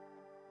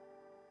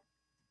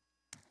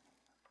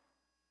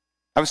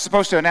was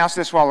supposed to announce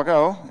this a while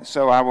ago,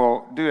 so I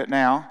will do it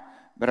now,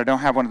 but I don't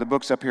have one of the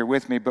books up here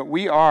with me. But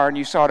we are, and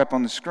you saw it up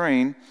on the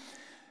screen,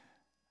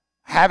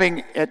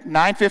 having at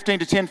 9:15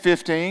 to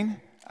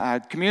 10:15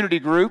 community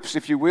groups,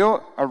 if you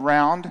will,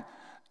 around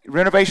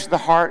renovation of the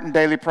heart and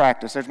daily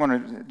practice. There's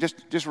one,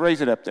 just raise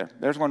it up there.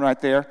 There's one right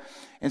there.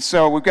 And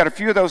so we've got a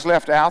few of those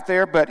left out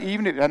there, but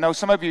even if, I know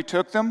some of you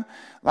took them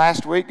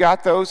last week,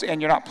 got those,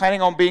 and you're not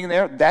planning on being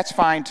there, that's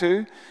fine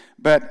too.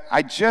 But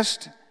I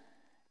just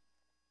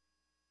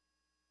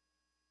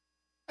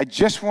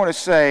want to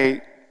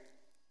say,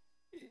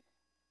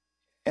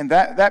 and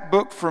that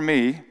book for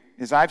me,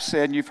 as I've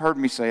said, and you've heard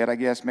me say it, I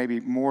guess maybe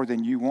more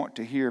than you want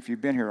to hear if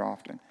you've been here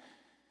often.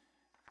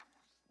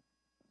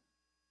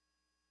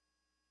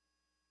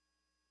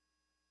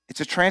 It's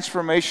a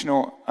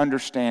transformational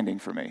understanding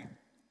for me.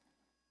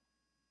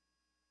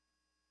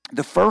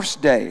 The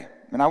first day,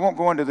 and I won't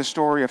go into the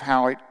story of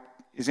how it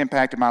has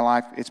impacted my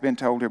life. It's been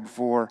told here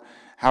before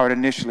how it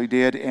initially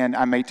did, and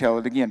I may tell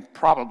it again,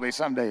 probably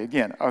someday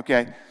again,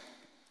 okay?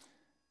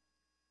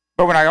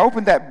 But when I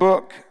opened that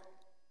book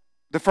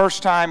the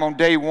first time on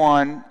day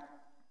one,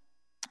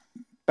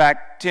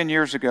 back 10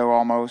 years ago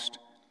almost, it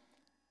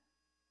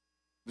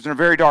was in a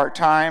very dark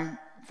time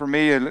for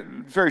me, a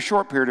very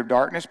short period of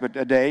darkness, but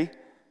a day.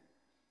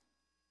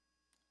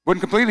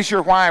 Wasn't completely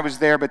sure why I was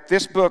there, but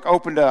this book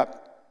opened up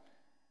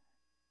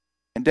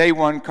in day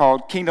one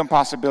called Kingdom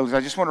Possibilities.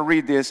 I just want to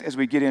read this as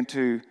we get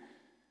into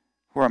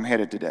where I'm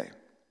headed today.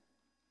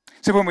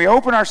 So when we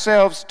open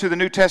ourselves to the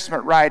New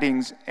Testament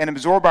writings and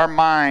absorb our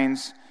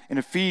minds in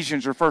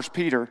Ephesians or 1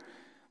 Peter,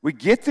 we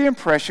get the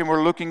impression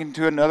we're looking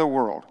into another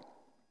world,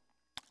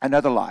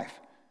 another life.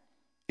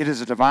 It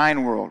is a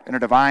divine world and a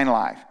divine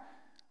life.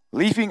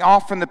 Leafing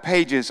off from the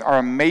pages are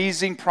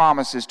amazing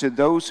promises to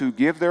those who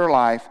give their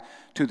life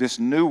to this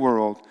new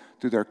world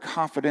through their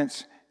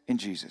confidence in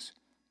Jesus.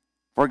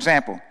 For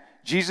example,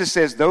 Jesus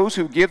says those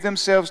who give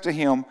themselves to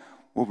him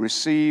will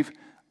receive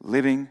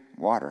living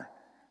water.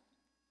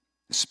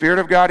 The Spirit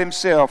of God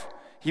himself,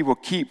 he will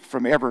keep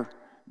from ever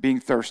being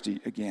thirsty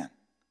again,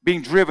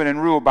 being driven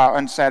and ruled by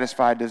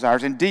unsatisfied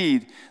desires.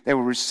 Indeed, they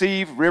will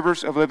receive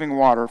rivers of living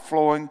water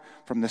flowing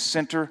from the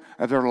center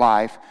of their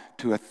life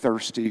to a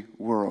thirsty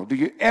world. Do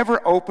you ever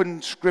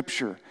open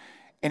Scripture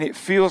and it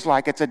feels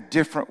like it's a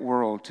different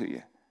world to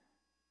you?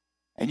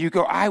 And you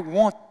go, I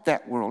want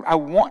that world. I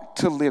want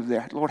to live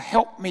there. Lord,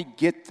 help me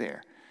get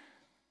there.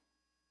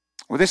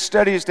 Well, this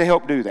study is to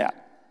help do that.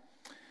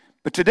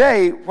 But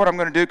today, what I'm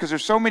going to do, because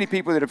there's so many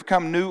people that have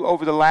come new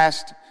over the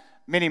last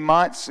many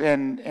months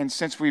and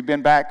since we've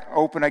been back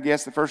open, I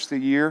guess, the first of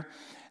the year.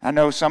 I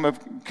know some have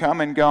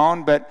come and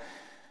gone, but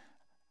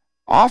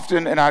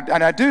often, and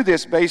I do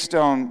this based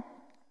on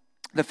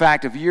the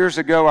fact of years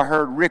ago, I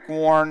heard Rick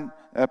Warren,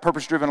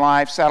 Purpose Driven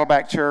Life,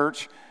 Saddleback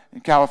Church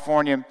in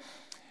California.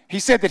 He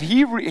said that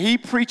he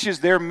preaches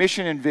their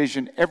mission and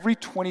vision every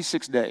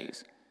 26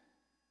 days.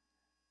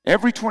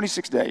 Every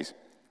 26 days.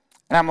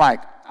 And I'm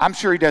like, I'm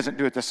sure he doesn't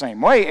do it the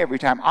same way every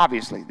time,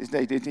 obviously.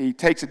 He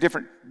takes a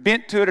different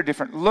bent to it, a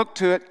different look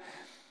to it.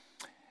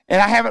 And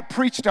I haven't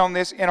preached on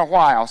this in a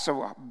while,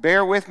 so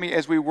bear with me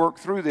as we work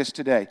through this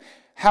today.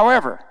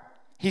 However,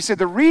 he said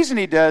the reason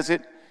he does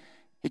it,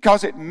 he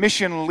calls it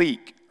mission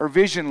leak or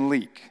vision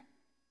leak.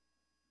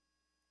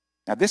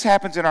 Now, this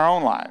happens in our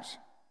own lives.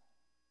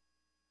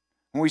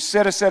 When we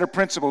set a set of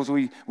principles,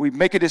 we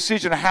make a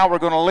decision of how we're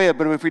going to live.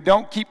 But if we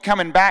don't keep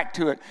coming back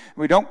to it,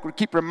 we don't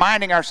keep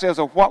reminding ourselves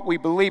of what we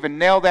believe and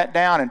nail that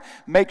down and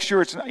make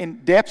sure it's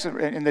in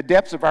the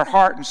depths of our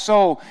heart and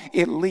soul,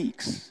 it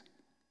leaks.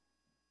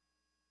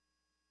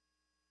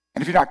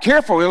 And if you're not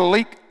careful, it'll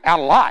leak out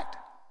a lot.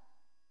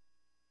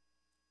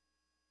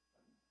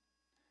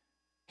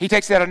 He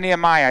takes that of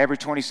Nehemiah every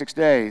 26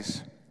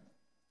 days.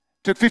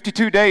 It took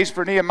 52 days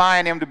for Nehemiah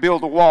and him to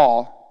build a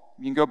wall.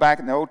 You can go back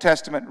in the Old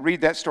Testament and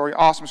read that story.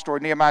 Awesome story.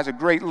 Nehemiah's a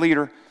great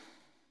leader.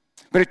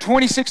 But at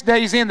 26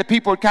 days in, the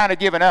people had kind of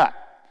given up.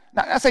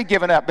 Not I say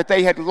given up, but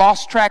they had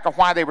lost track of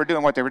why they were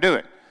doing what they were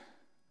doing.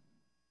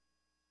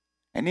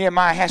 And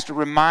Nehemiah has to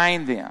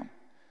remind them,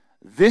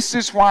 this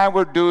is why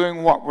we're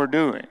doing what we're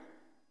doing.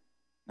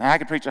 Now, I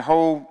could preach a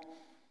whole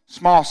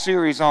small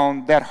series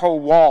on that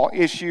whole wall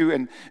issue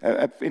and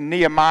in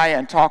Nehemiah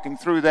and talking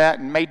through that,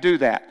 and may do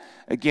that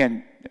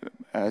again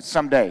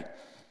someday.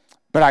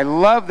 But I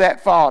love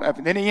that thought of,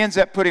 and then he ends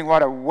up putting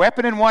a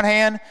weapon in one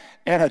hand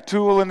and a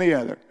tool in the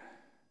other.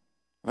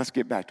 Let's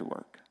get back to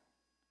work.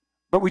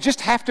 But we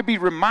just have to be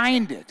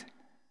reminded,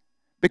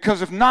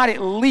 because if not, it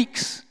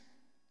leaks.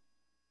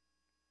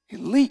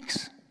 It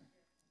leaks.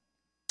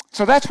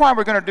 So that's why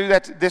we're going to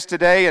do this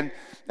today. And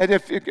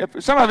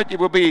if some of it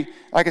will be,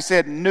 like I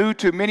said, new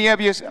to many of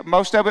you,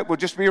 most of it will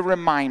just be a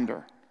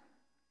reminder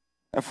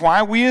of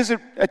why we as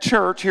a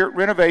church here at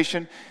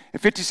Renovation at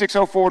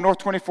 5604 North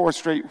 24th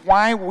Street,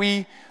 why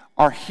we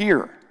are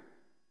here.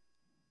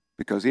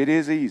 Because it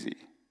is easy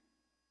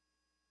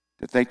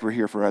to think we're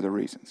here for other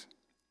reasons.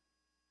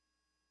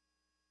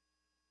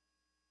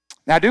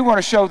 Now, I do want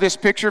to show this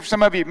picture.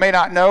 Some of you may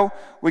not know,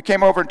 we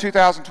came over in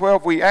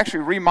 2012. We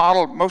actually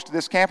remodeled most of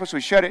this campus.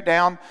 We shut it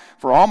down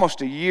for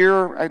almost a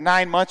year,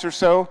 9 months or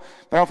so. I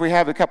don't know if we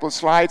have a couple of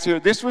slides here.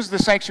 This was the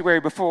sanctuary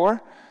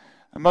before.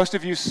 Most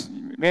of you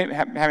may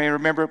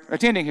remember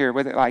attending here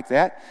with it like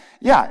that.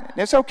 Yeah,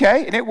 it's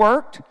okay, and it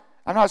worked.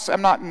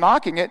 I'm not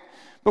knocking it,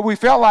 but we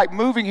felt like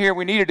moving here,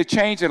 we needed to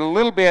change it a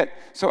little bit.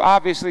 So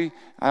obviously,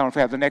 I don't know if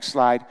we have the next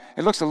slide.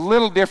 It looks a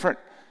little different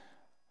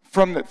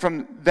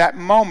from that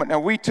moment. Now,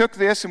 we took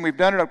this and we've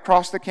done it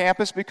across the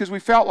campus because we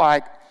felt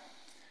like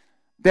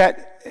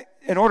that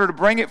in order to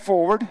bring it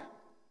forward,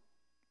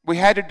 we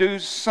had to do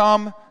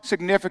some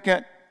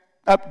significant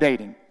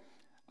updating.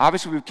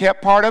 Obviously, we've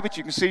kept part of it.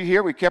 You can see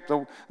here, we kept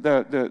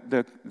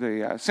the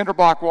cinder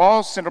block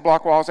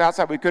walls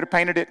outside. We could have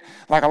painted it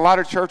like a lot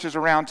of churches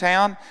around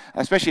town,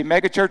 especially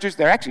mega churches.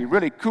 They're actually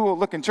really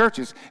cool-looking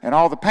churches, and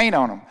all the paint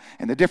on them,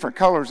 and the different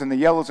colors, and the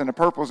yellows and the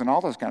purples, and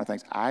all those kind of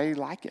things. I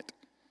like it.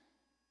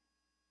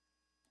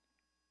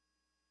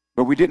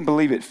 But we didn't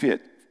believe it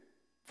fit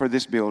for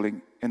this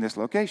building in this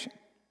location.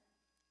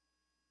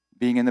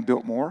 Being in the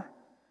Biltmore,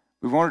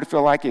 we wanted to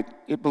feel like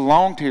it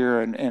belonged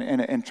here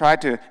and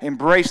tried to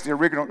embrace the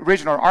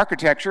original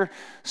architecture,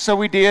 so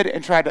we did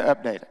and tried to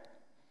update it.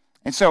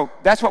 And so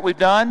that's what we've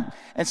done.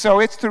 And so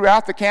it's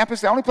throughout the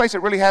campus. The only place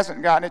that really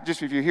hasn't gotten it,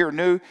 just if you're here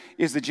new,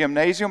 is the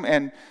gymnasium.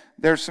 And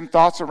there's some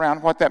thoughts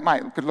around what that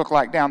could look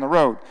like down the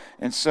road.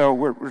 And so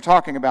we're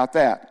talking about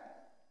that.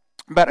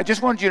 But I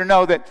just wanted you to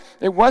know that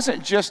it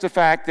wasn't just the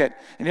fact that,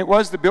 and it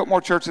was the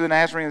Biltmore Church of the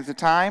Nazarene at the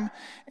time,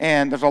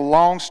 and there's a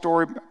long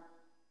story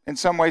in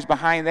some ways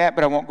behind that,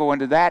 but I won't go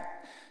into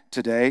that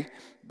today.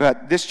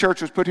 But this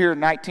church was built here in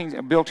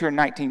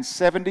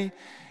 1970,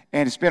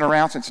 and it's been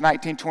around since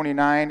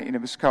 1929, and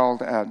it was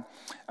called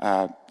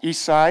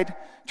East Side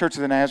Church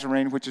of the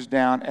Nazarene, which is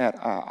down at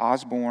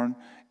Osborne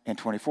and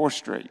 24th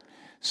Street.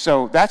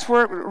 So that's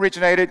where it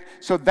originated.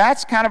 So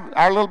that's kind of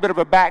our little bit of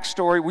a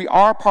backstory. We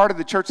are part of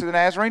the Church of the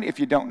Nazarene, if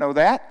you don't know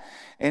that.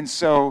 And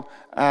so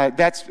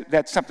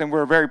that's something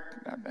we're very,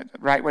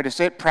 right way to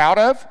say it, proud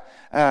of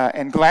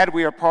and glad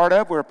we are part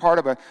of. We're a part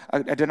of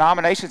a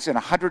denomination that's in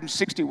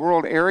 160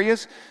 world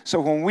areas. So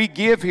when we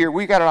give here,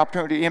 we got an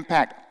opportunity to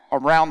impact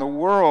around the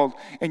world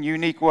in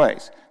unique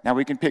ways. Now,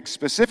 we can pick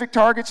specific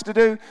targets to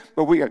do,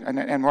 but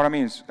and what I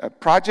mean is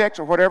projects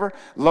or whatever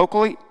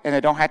locally, and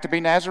they don't have to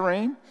be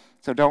Nazarene.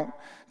 So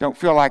don't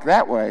feel like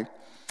that way,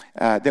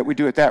 that we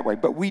do it that way.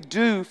 But we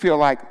do feel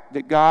like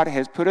that God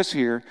has put us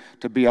here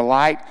to be a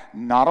light,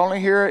 not only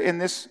here in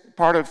this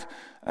part of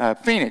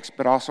Phoenix,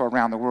 but also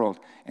around the world.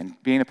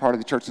 And being a part of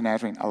the Church of the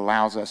Nazarene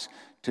allows us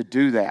to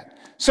do that.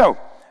 So,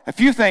 a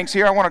few things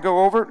here I want to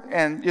go over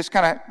and just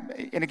kind of,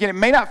 and again, it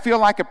may not feel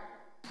like a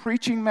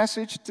preaching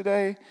message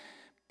today,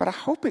 but I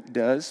hope it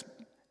does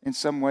in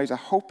some ways. I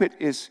hope it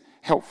is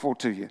helpful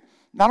to you.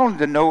 Not only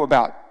to know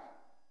about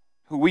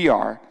who we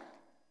are,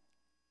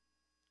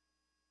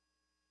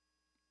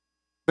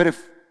 but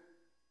if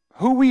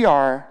who we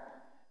are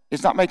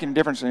is not making a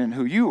difference in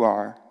who you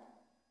are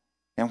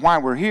and why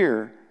we're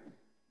here,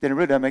 then it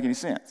really doesn't make any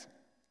sense.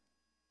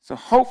 So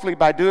hopefully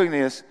by doing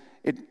this,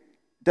 it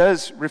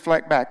does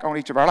reflect back on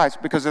each of our lives.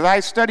 Because as I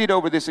studied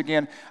over this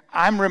again,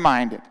 I'm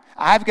reminded,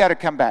 I've got to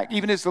come back.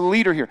 Even as the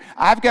leader here,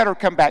 I've got to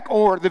come back,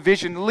 or the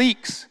vision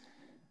leaks.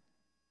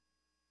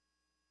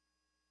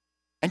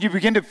 And you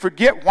begin to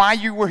forget why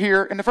you were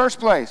here in the first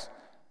place.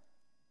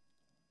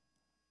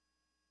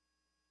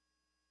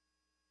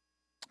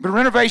 But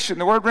renovation,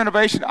 the word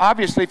renovation,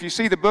 obviously, if you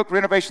see the book,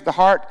 Renovation of the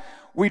Heart,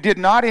 we did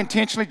not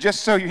intentionally,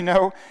 just so you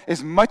know,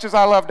 as much as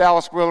I love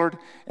Dallas Willard,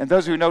 and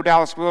those who know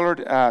Dallas Willard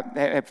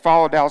have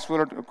followed Dallas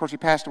Willard. Of course, he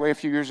passed away a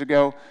few years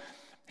ago.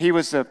 He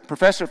was a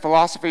professor of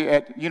philosophy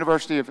at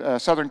University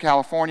of Southern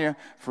California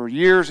for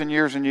years and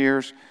years and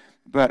years,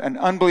 but an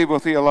unbelievable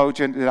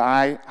theologian that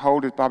I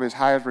hold as probably as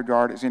high as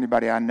regard as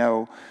anybody I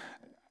know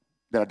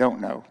that I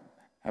don't know.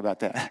 How about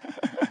that?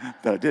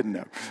 That I didn't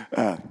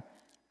know.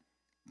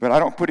 But I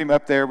don't put him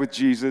up there with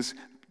Jesus.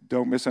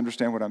 Don't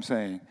misunderstand what I'm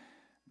saying.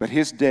 But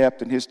his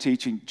depth and his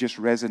teaching just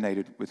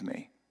resonated with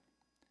me.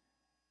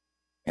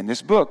 And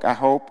this book, I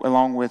hope,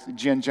 along with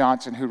Jen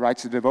Johnson, who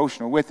writes the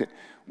devotional with it,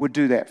 would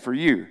do that for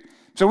you.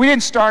 So we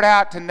didn't start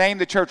out to name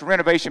the church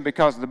Renovation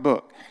because of the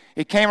book.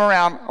 It came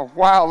around a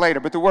while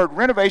later. But the word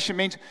renovation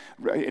means,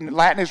 in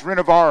Latin, is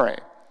renovare,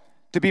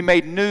 to be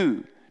made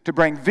new, to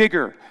bring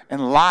vigor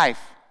and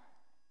life.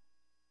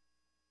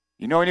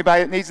 You know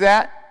anybody that needs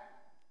that?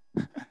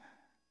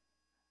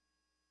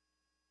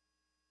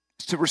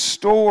 To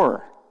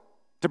restore,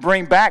 to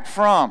bring back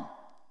from.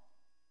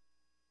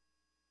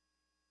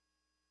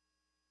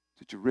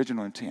 It's its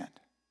original intent.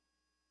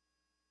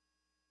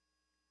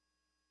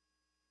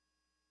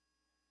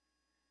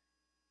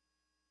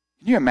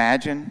 Can you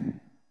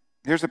imagine?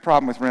 Here's the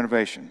problem with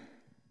renovation.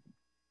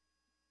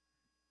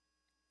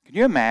 Can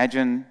you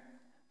imagine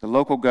the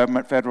local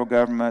government, federal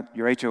government,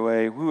 your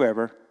HOA,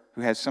 whoever,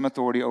 who has some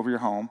authority over your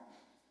home,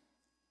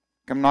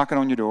 come knocking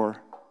on your door,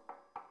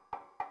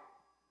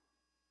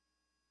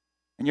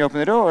 and you open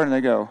the door and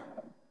they go,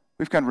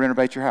 "We've come to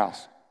renovate your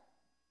house."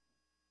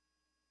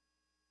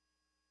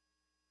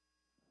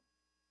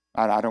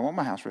 I don't want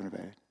my house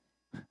renovated.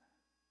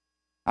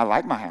 I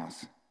like my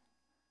house.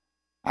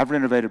 I've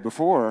renovated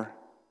before.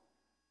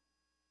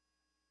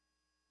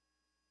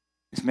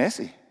 It's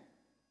messy.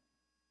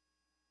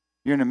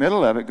 You're in the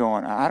middle of it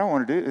going, I don't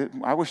want to do it.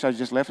 I wish I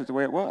just left it the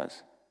way it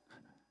was.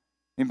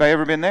 Anybody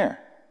ever been there?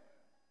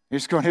 You're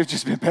just going, it's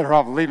just been better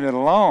off leaving it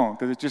alone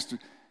because it's just...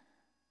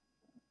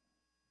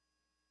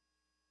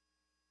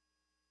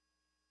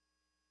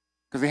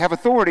 Because they have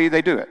authority,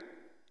 they do it.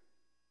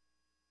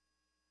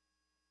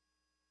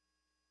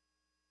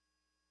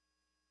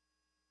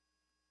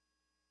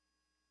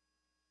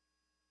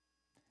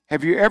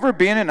 Have you ever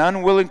been an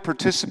unwilling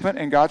participant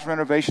in God's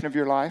renovation of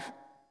your life?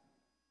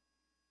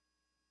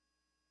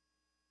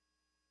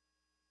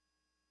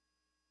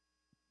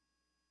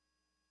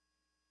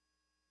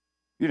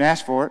 You didn't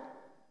ask for it.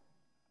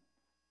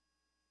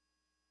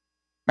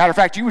 Matter of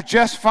fact, you were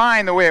just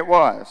fine the way it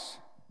was.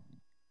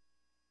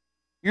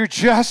 You're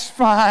just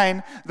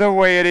fine the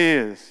way it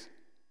is.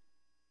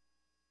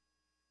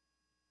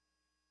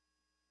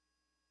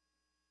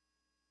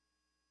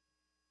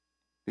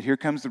 But here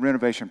comes the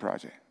renovation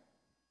project.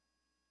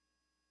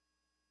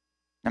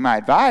 Now, my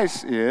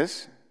advice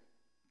is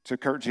to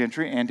Kurt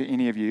Gentry and to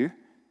any of you,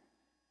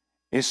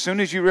 as soon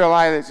as you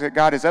realize that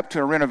God is up to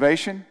a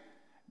renovation,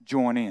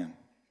 join in.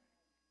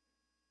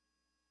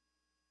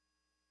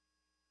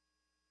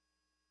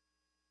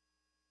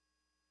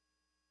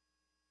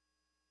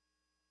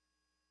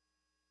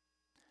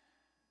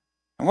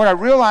 And what I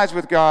realize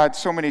with God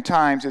so many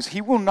times is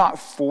He will not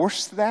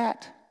force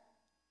that.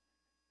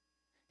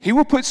 He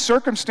will put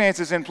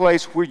circumstances in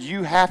place where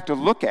you have to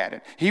look at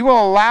it. He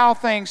will allow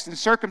things and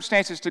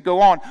circumstances to go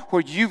on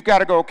where you've got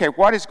to go, okay,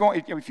 what is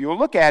going, if you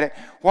look at it,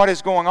 what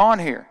is going on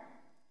here?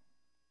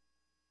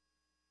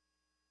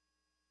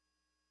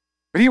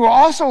 But He will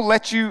also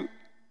let you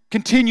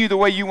continue the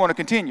way you want to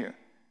continue.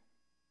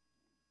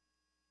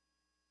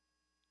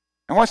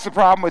 And what's the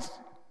problem with,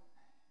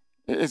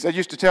 as I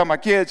used to tell my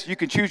kids, you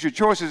can choose your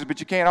choices,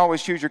 but you can't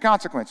always choose your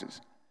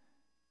consequences.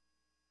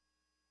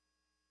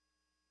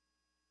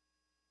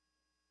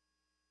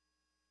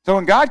 So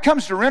when God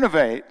comes to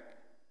renovate,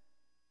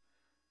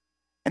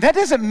 and that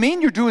doesn't mean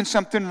you're doing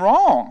something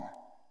wrong.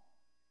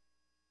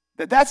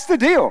 That's the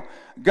deal.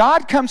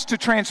 God comes to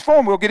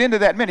transform. We'll get into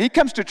that in a minute. He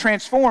comes to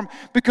transform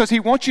because He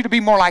wants you to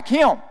be more like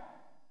Him.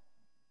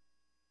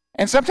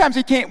 And sometimes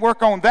He can't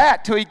work on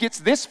that till He gets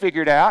this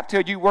figured out,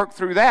 till you work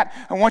through that.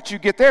 And once you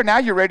get there, now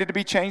you're ready to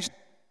be changed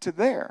to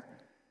there.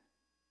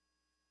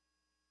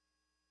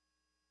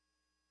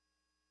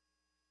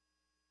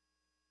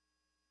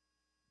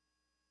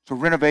 So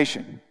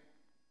renovation.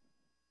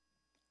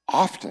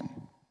 Often,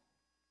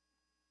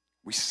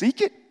 we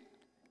seek it,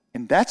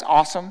 and that's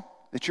awesome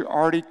that you're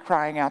already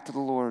crying out to the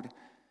Lord,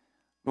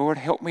 Lord,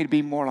 help me to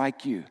be more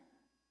like You.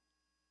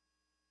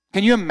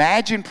 Can you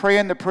imagine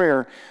praying the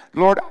prayer,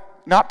 Lord,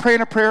 not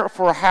praying a prayer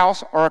for a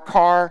house or a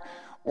car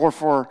or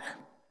for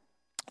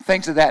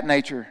things of that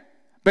nature,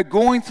 but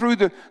going through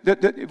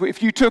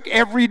if you took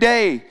every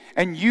day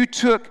and you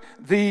took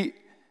the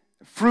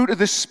fruit of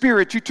the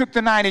Spirit, you took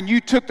the 9 and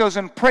you took those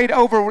and prayed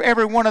over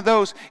every one of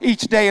those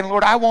each day, and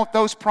Lord, I want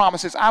those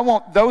promises. I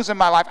want those in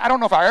my life. I don't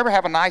know if I ever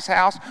have a nice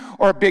house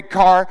or a big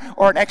car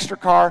or an extra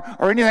car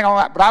or anything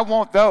like that, but I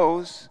want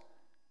those.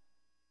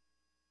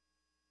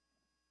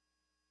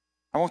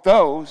 I want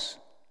those.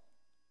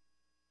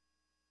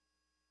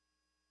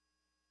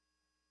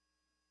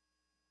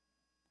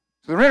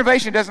 So the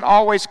renovation doesn't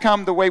always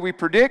come the way we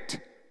predict.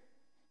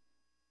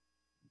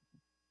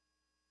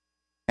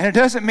 And it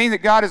doesn't mean that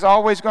God is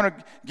always going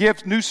to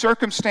give new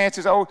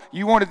circumstances. Oh,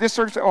 you wanted this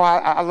circumstance? Oh,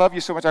 I love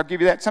you so much, I'll give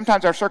you that.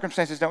 Sometimes our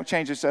circumstances don't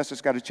change. It's us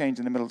that's got to change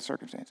in the middle of the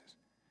circumstances.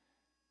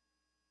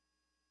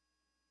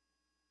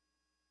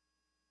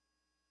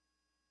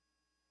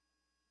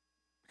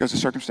 Because the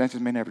circumstances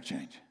may never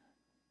change.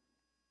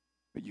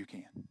 But you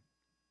can.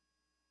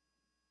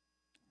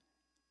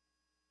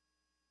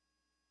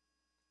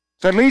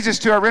 So it leads us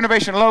to our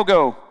renovation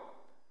logo.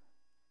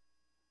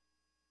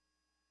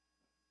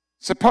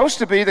 Supposed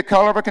to be the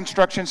color of a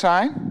construction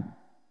sign.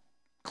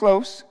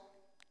 Close.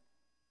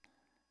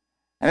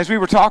 And as we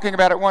were talking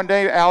about it one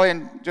day, Allie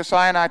and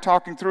Josiah and I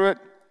talking through it,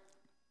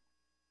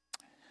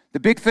 the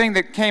big thing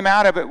that came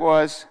out of it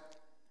was,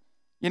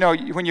 you know,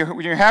 when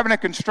you're having a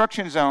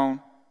construction zone,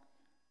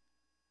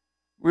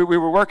 we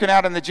were working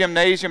out in the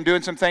gymnasium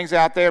doing some things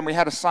out there, and we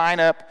had a sign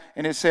up,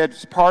 and it said,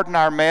 "Pardon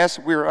our mess,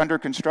 we're under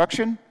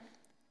construction."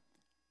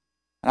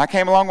 And I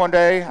came along one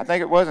day, I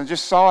think it was, and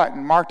just saw it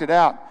and marked it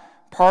out.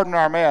 "Pardon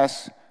our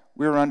mess,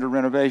 we're under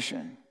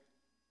renovation."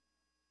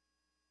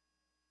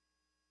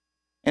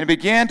 And it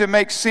began to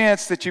make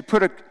sense that you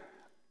put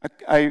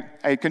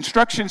a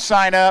construction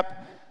sign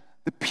up.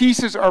 The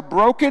pieces are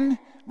broken,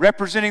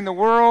 representing the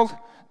world,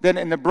 then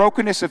in the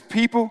brokenness of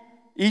people,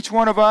 each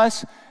one of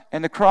us,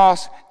 and the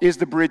cross is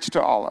the bridge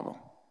to all of them.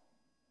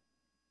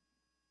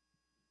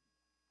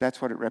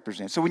 That's what it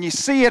represents. So when you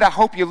see it, I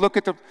hope you look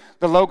at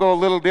the logo a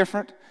little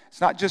different.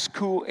 It's not just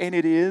cool, and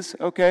it is,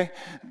 okay?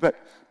 But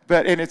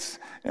and it's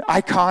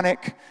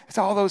iconic. It's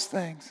all those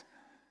things.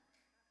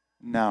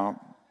 No.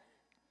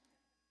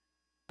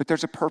 But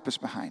there's a purpose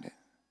behind it.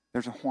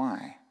 There's a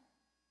why.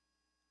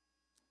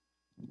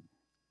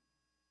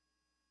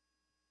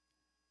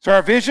 So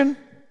our vision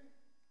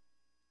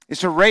is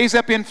to raise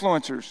up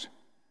influencers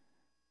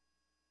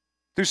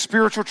through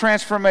spiritual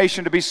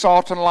transformation to be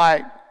salt and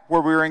light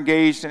where we're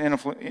engaged and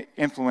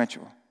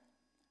influential.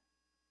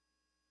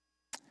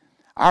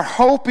 Our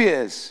hope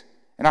is,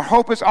 and our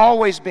hope has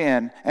always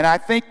been, and I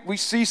think we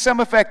see some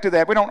effect of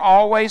that. We don't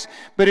always,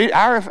 but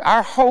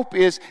our hope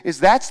is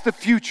that's the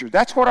future.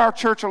 That's what our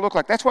church will look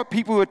like. That's what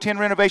people who attend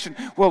Renovation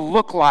will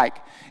look like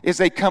as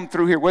they come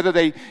through here, whether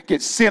they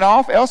get sent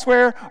off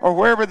elsewhere or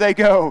wherever they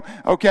go,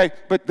 okay?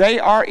 But they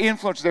are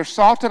influenced. They're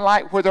salt and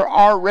light where they're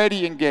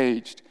already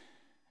engaged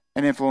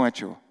and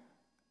influential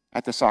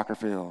at the soccer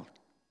field,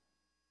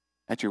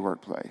 at your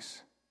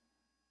workplace.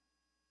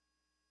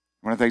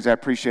 One of the things I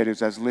appreciated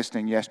as I was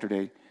listening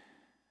yesterday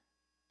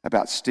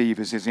about Steve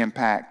is his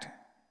impact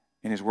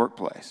in his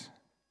workplace.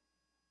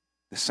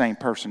 The same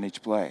person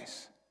each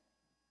place.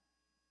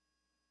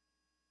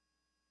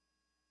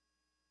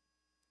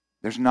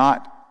 There's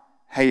not,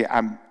 hey,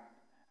 I've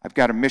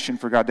got a mission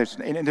for God.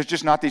 And there's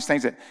just not these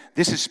things that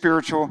this is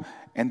spiritual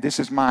and this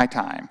is my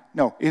time.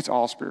 No, it's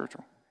all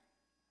spiritual.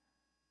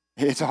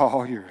 It's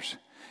all yours.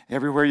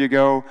 Everywhere you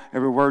go,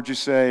 every word you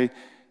say,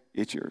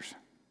 it's yours.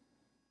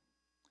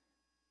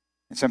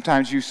 And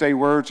sometimes you say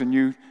words and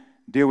you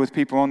deal with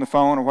people on the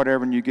phone or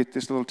whatever, and you get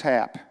this little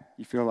tap.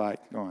 You feel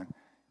like going,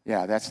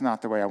 yeah, that's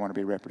not the way I want to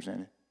be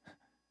represented.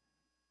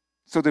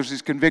 So there's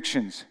these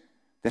convictions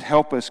that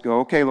help us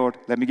go, okay, Lord,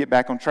 let me get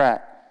back on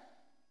track.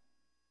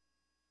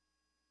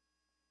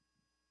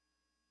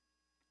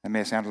 That may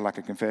have sounded like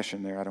a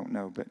confession there, I don't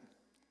know, but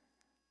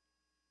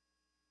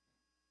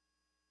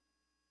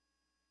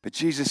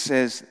Jesus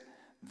says,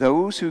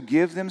 those who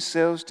give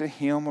themselves to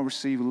Him will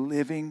receive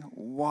living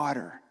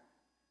water.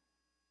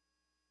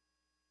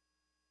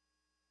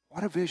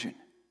 What a vision.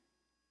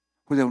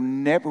 Where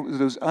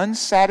those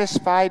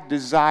unsatisfied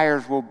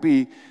desires will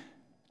be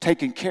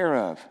taken care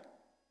of.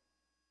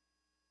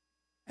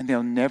 And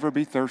they'll never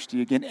be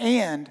thirsty again.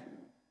 And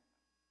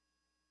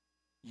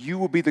you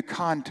will be the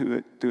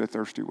conduit through a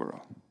thirsty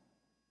world.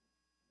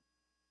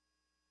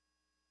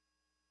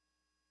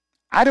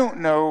 I don't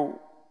know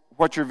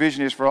what your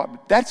vision is for,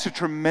 but that's a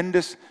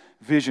tremendous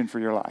vision for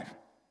your life.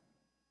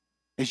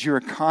 As you're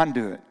a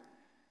conduit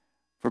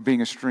for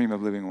being a stream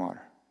of living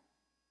water.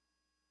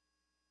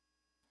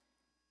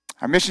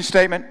 Our mission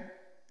statement,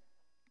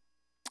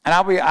 and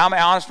I'm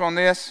honest on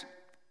this,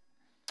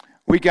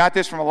 we got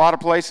this from a lot of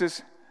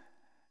places,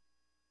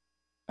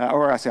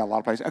 or I say a lot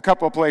of places, a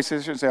couple of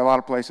places, I shouldn't say a lot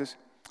of places.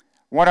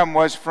 One of them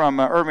was from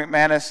Irving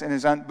McManus in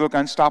his book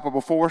Unstoppable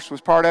Force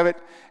was part of it,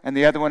 and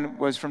the other one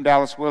was from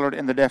Dallas Willard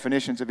in the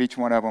definitions of each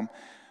one of them.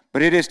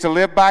 But it is to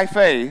live by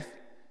faith,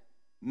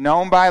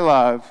 known by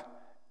love,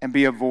 and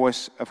be a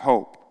voice of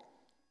hope.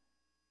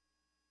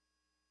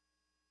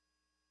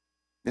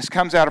 This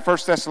comes out of 1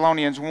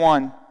 Thessalonians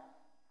 1.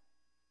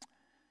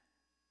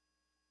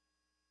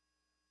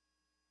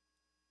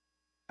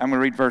 I'm going to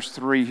read verse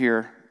 3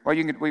 here. Well,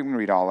 we can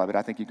read all of it.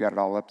 I think you've got it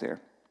all up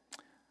there.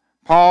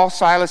 Paul,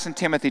 Silas, and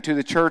Timothy to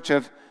the church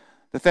of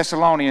the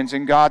Thessalonians,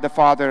 in God the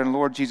Father and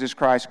Lord Jesus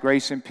Christ,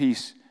 grace and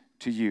peace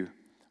to you.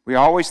 We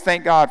always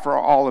thank God for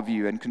all of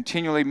you and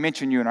continually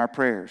mention you in our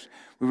prayers.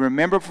 We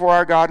remember before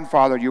our God and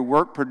Father your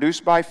work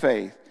produced by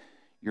faith,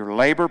 your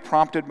labor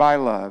prompted by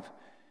love,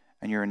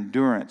 and your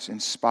endurance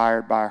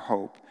inspired by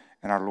hope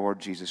in our Lord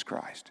Jesus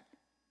Christ.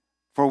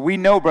 For we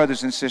know,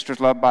 brothers and sisters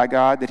loved by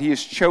God, that He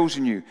has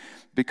chosen you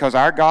because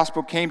our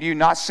gospel came to you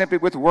not simply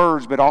with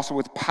words, but also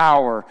with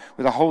power,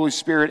 with the Holy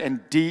Spirit and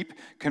deep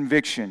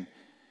conviction.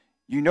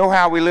 You know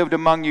how we lived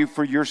among you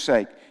for your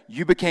sake.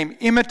 You became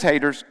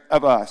imitators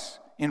of us,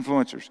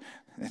 influencers.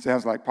 It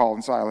sounds like Paul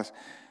and Silas.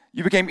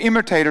 You became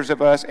imitators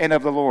of us and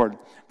of the Lord,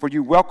 for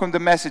you welcomed the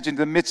message in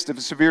the midst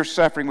of severe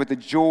suffering with the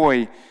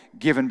joy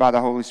given by the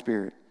Holy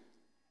Spirit.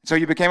 So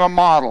you became a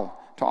model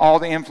to all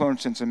the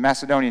influencers in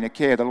Macedonia and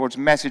Achaia. The Lord's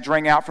message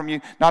rang out from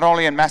you, not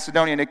only in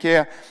Macedonia and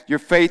Achaia. Your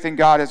faith in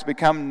God has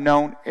become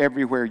known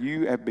everywhere.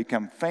 You have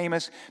become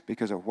famous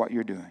because of what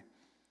you're doing.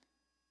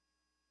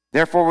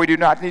 Therefore, we do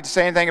not need to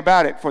say anything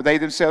about it, for they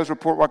themselves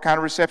report what kind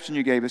of reception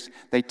you gave us.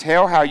 They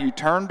tell how you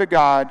turned to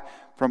God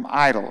from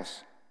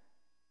idols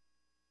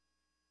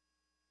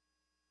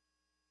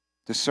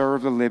to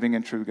serve the living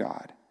and true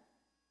God,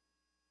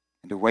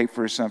 and to wait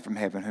for His Son from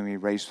heaven, whom He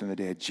raised from the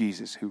dead,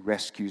 Jesus, who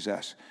rescues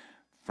us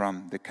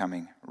from the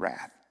coming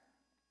wrath.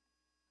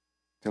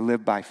 To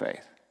live by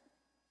faith.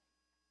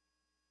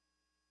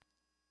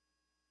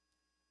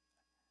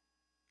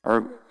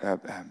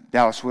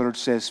 Dallas Willard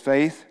says,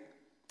 faith,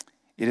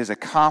 it is a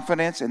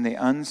confidence in the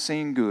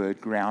unseen good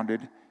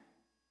grounded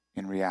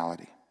in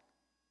reality.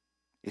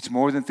 It's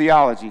more than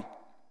theology.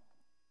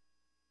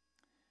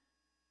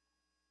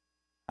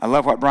 I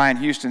love what Brian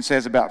Houston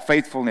says about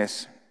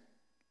faithfulness.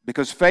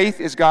 Because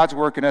faith is God's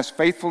work in us.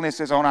 Faithfulness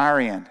is on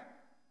our end.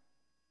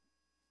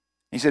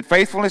 He said,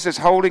 faithfulness is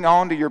holding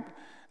on to your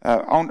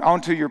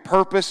onto your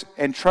purpose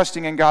and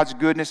trusting in God's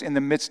goodness in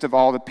the midst of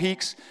all the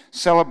peaks,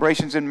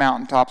 celebrations, and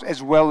mountaintops,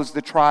 as well as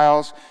the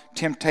trials,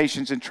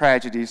 temptations, and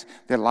tragedies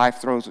that life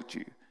throws at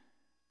you.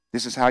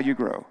 This is how you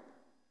grow,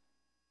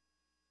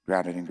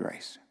 grounded in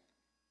grace.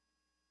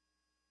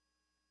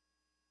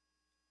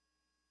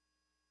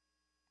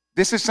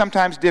 This is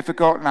sometimes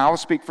difficult, and I will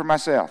speak for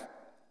myself.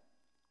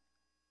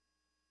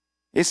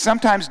 It's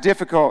sometimes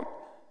difficult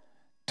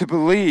to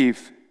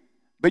believe,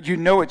 but you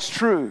know it's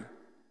true,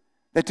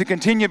 that to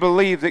continue to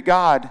believe that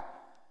God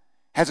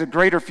has a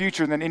greater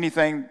future than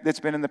anything that's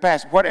been in the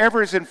past.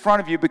 Whatever is in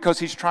front of you, because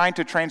He's trying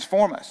to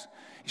transform us.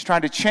 He's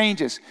trying to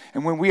change us.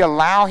 And when we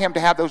allow Him to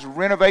have those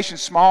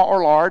renovations, small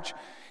or large,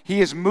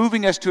 He is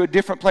moving us to a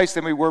different place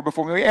than we were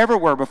before, than we ever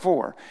were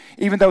before.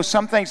 Even though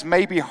some things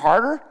may be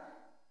harder,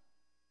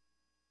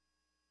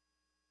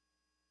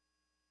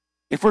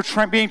 if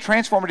we're being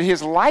transformed into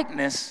His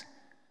likeness,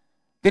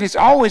 then it's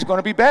always going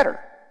to be better.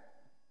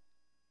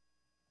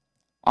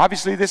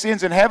 Obviously, this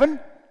ends in heaven,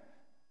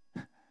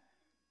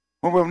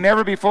 when we'll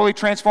never be fully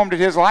transformed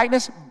into His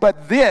likeness.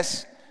 But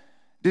this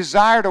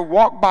desire to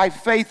walk by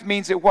faith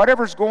means that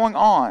whatever's going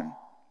on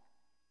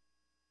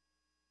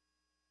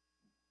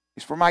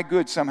is for my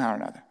good somehow or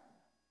another.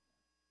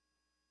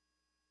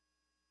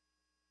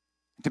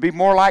 To be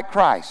more like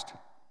Christ.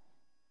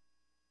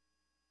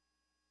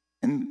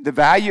 And the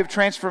value of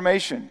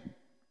transformation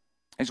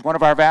is one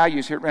of our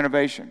values here at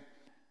Renovation.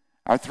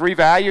 Our three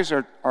values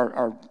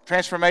are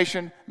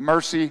transformation,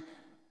 mercy,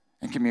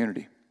 and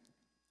community.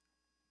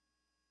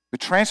 The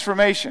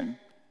transformation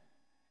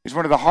is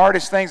one of the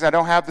hardest things. I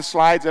don't have the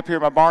slides up here,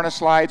 my Barna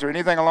slides or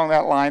anything along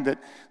that line that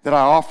I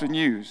often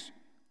use.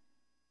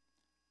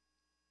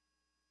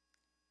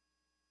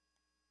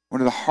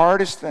 One of the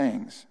hardest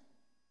things.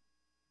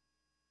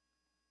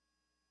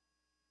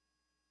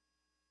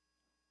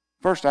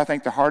 First, I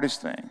think the hardest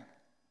thing.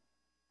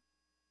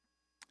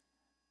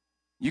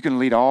 You can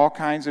lead all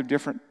kinds of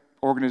different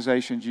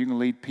organizations. You can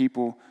lead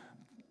people.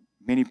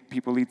 Many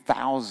people lead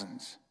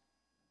thousands.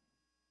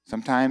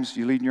 Sometimes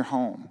you lead in your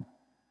home.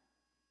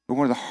 But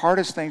one of the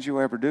hardest things you'll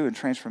ever do in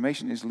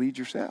transformation is lead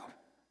yourself.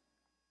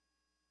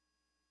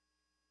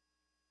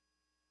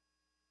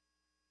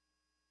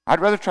 I'd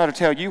rather try to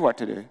tell you what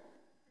to do.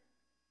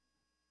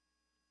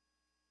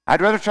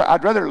 I'd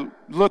rather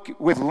look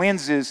with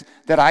lenses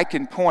that I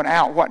can point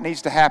out what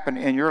needs to happen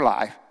in your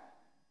life.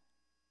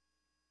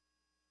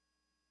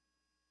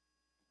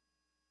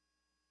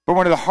 But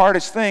one of the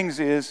hardest things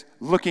is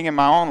looking in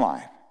my own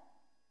life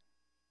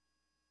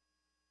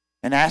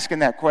and asking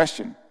that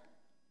question.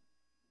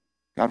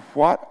 God,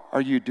 what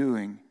are you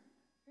doing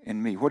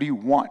in me? What do you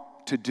want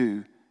to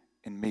do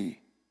in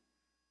me?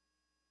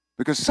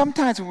 Because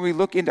sometimes when we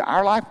look into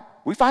our life,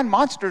 we find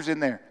monsters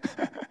in there.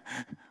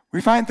 We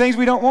find things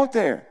we don't want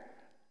there.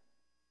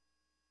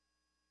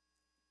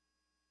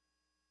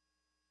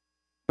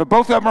 But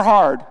both of them are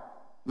hard,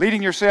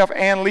 leading yourself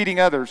and leading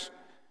others,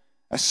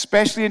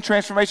 especially in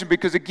transformation,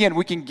 because again,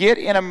 we can get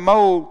in a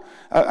mode,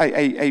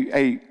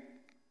 a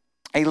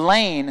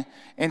lane,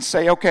 and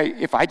say, okay,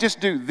 if I just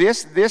do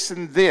this, this,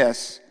 and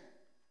this,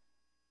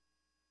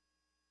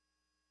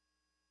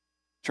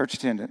 church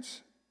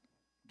attendance,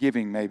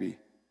 giving maybe,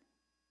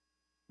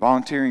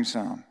 volunteering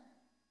some,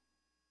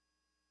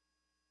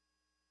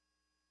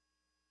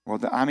 well,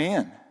 I'm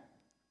in.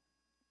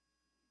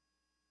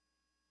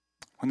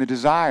 When the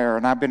desire,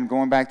 and I've been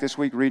going back this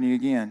week reading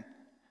again,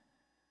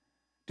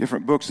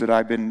 different books that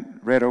I've been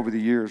read over the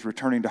years,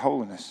 returning to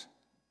holiness.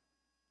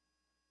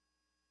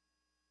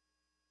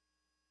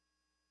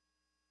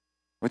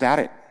 Without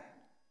it,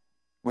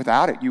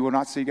 you will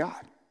not see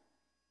God.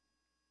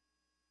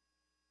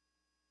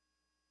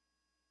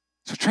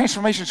 So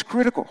transformation is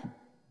critical.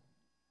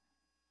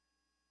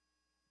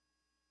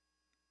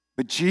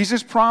 But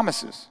Jesus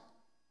promises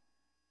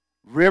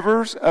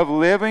rivers of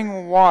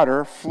living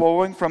water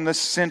flowing from the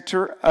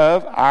center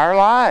of our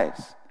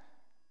lives.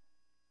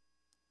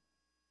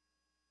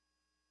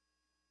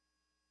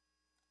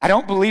 I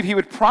don't believe He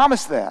would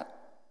promise that.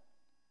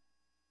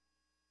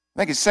 I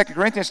think it's 2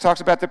 Corinthians talks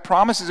about the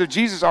promises of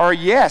Jesus are a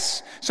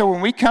yes. So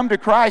when we come to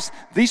Christ,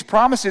 these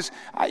promises,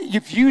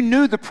 if you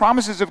knew the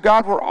promises of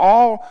God were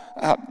all,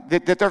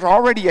 that there's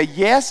already a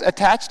yes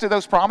attached to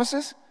those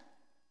promises,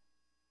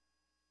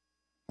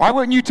 why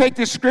wouldn't you take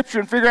this scripture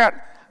and figure out,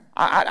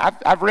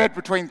 I've read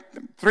between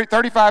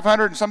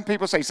 3,500 and some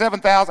people say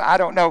 7,000, I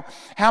don't know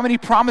how many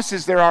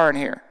promises there are in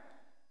here.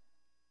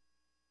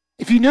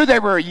 If you knew they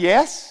were a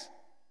yes,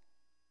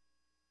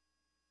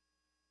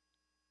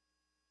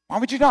 why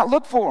would you not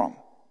look for them?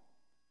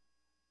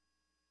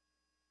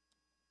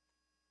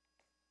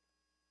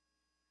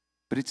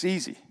 But it's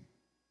easy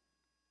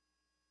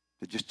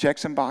to just check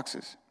some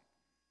boxes.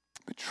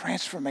 But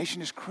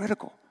transformation is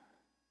critical.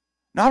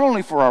 Not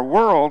only for our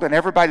world and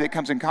everybody that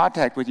comes in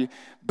contact with you,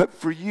 but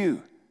for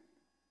you.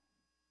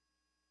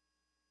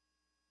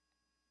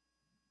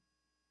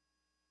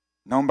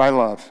 Known by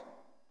love.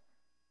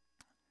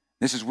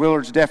 This is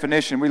Willard's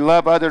definition. We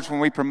love others when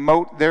we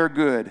promote their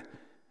good,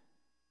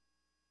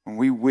 when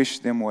we wish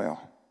them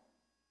well.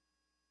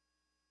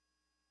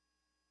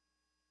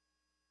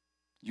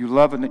 You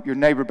love your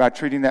neighbor by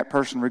treating that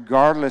person,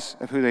 regardless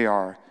of who they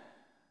are,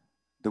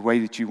 the way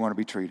that you want to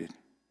be treated.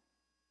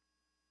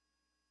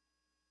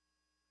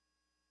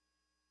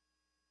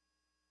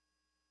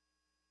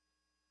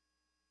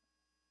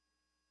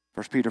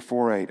 1 Peter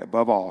 4:8,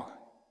 above all,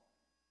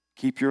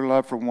 keep your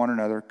love for one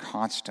another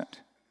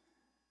constant,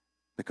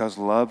 because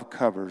love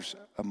covers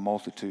a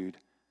multitude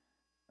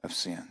of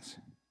sins.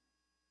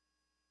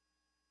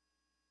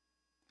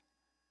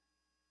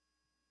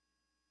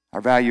 Our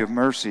value of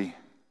mercy,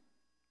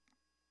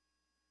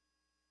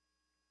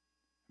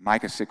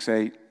 Micah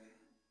 6:8,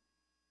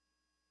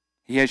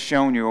 he has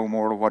shown you, O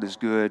mortal, what is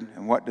good,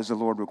 and what does the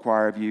Lord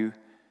require of you?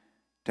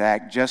 To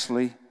act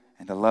justly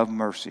and to love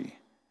mercy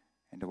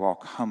and to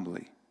walk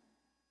humbly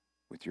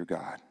with your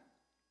God.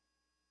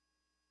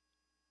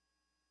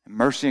 And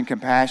mercy and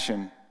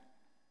compassion,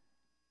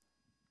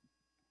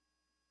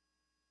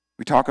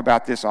 we talk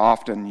about this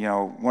often.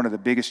 One of the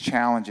biggest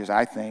challenges,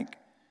 I think,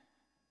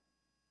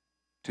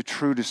 to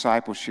true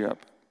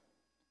discipleship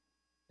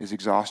is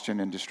exhaustion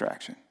and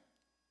distraction.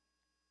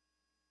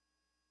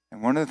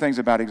 And one of the things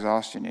about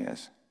exhaustion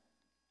is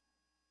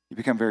you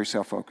become very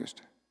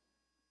self-focused.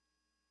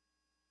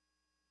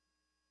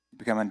 You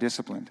become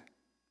undisciplined.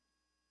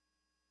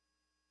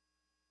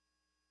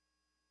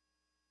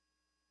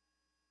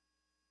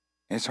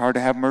 It's hard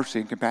to have mercy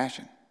and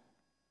compassion.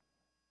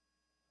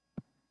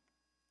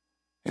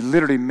 It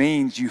literally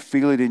means you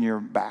feel it in your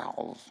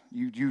bowels.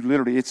 You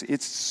literally,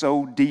 it's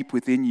so deep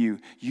within you.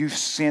 You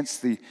sense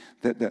the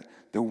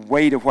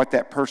weight of what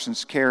that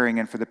person's carrying,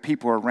 and for the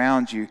people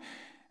around you.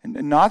 And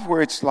not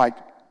where it's like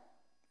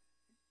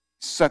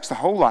sucks the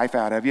whole life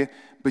out of you,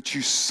 but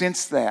you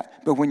sense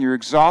that. But when you're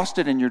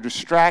exhausted and you're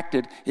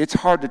distracted, it's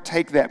hard to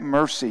take that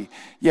mercy.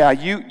 Yeah,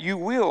 you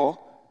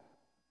will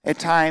at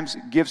times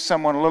give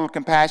someone a little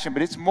compassion,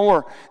 but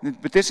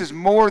this is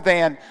more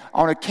than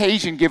on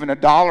occasion giving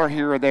 $1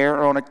 here or there,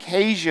 or on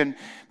occasion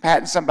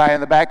patting somebody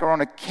on the back, or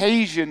on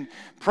occasion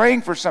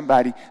praying for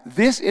somebody.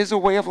 This is a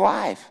way of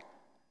life.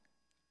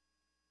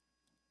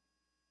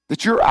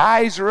 That your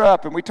eyes are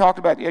up, and we talked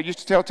about, I used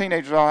to tell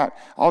teenagers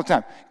all the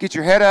time, get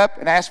your head up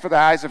and ask for the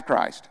eyes of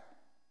Christ.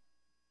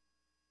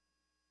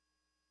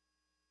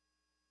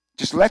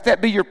 Just let that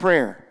be your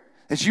prayer.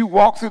 As you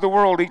walk through the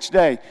world each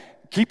day,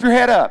 keep your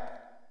head up.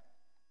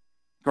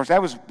 Of course,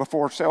 that was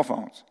before cell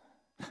phones,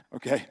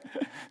 okay?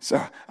 So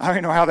I don't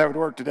even know how that would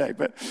work today,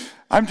 but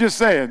I'm just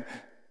saying,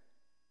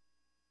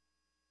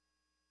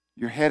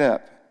 your head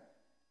up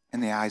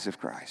in the eyes of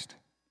Christ.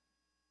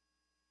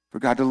 For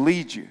God to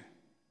lead you.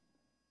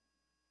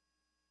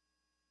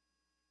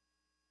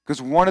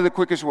 Because one of the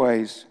quickest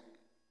ways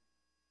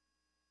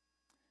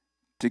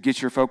to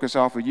get your focus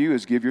off of you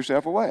is give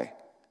yourself away.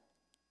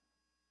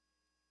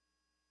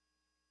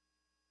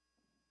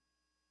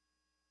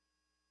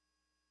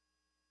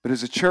 But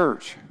as a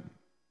church,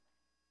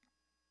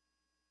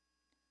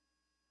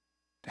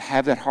 to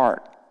have that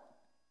heart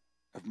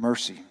of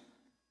mercy,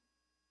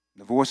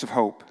 the voice of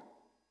hope,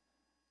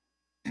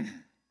 it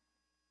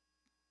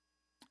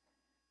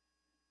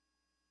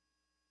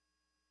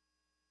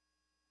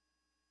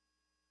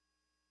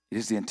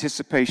is the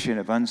anticipation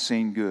of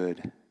unseen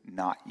good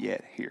not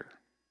yet here.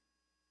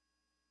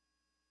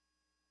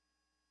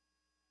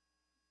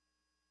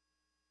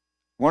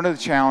 One of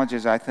the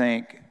challenges I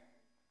think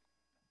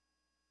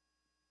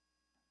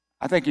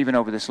even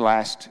over this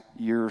last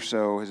year or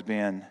so has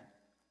been,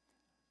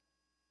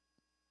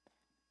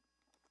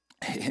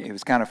 it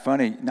was kind of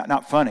funny,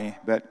 not funny,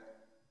 but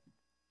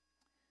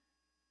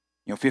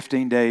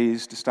 15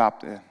 days to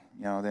stop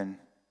then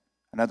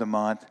another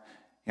month.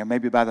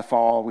 Maybe by the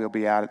fall we'll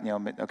be out,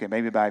 okay,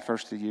 maybe by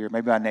first of the year,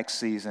 maybe by next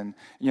season.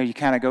 You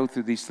kind of go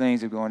through these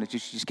things of going, you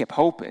just kept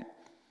hoping.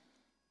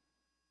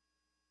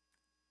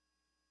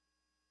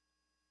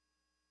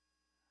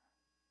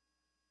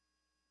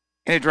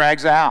 And it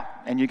drags out,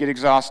 and you get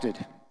exhausted.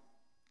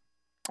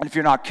 And if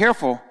you're not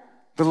careful,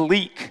 the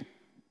leak,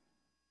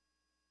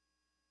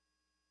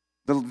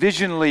 the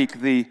vision leak,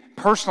 the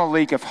personal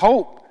leak of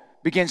hope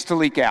begins to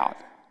leak out.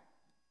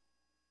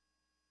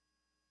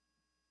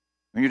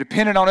 When you're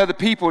dependent on other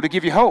people to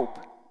give you hope,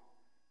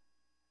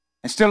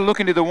 instead of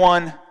looking to the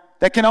one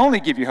that can only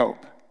give you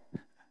hope.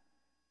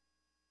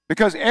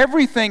 Because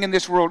everything in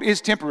this world is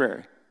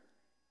temporary.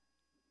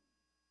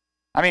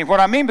 What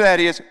I mean by that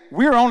is,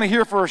 we're only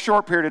here for a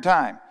short period of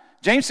time.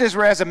 James says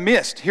we're as a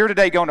mist, here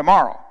today, gone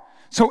tomorrow.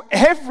 So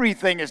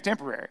everything is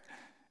temporary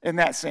in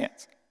that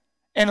sense,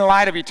 in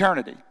light of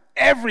eternity.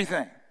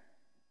 Everything.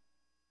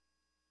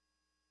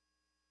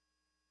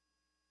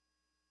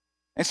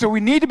 And so we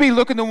need to be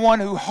looking to the one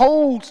who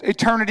holds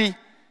eternity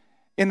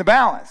in the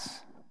balance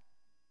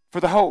for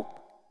the hope.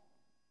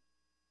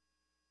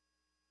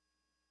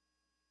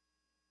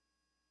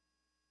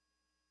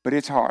 But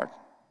it's hard.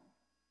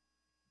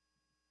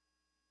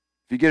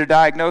 If you get a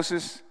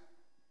diagnosis,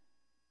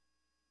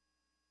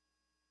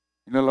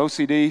 a little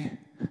OCD,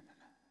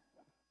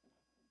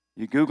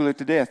 you Google it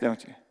to death,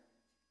 don't you?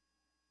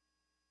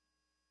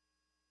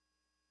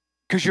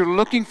 Because you're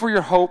looking for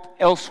your hope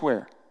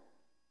elsewhere.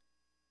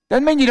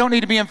 Doesn't mean you don't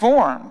need to be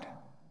informed.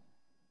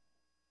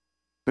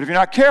 But if you're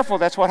not careful,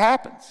 that's what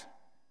happens.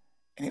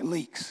 And it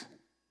leaks.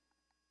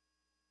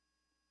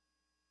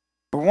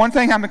 But one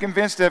thing I'm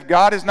convinced of,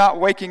 God is not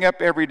waking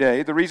up every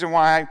day. The reason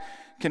why I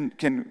can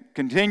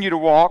continue to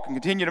walk and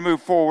continue to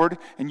move forward,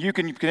 and you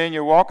can continue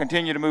to walk,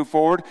 continue to move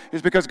forward,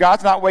 is because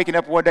God's not waking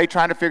up one day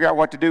trying to figure out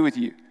what to do with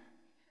you.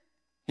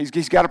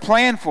 He's got a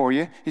plan for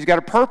you. He's got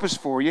a purpose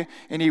for you,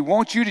 and He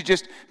wants you to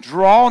just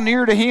draw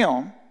near to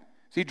Him.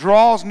 So He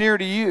draws near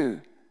to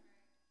you.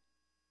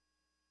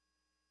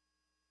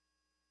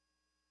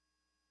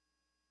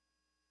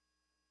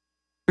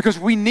 Because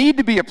we need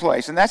to be a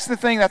place, and that's the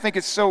thing that I think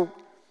is so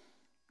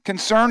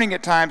concerning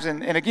at times,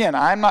 and again,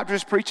 I'm not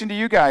just preaching to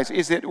you guys,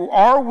 is that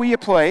are we a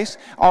place,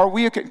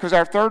 because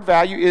our third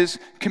value is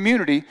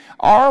community,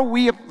 are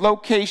we a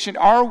location,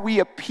 are we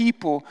a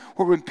people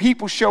where when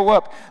people show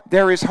up,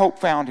 there is hope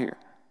found here?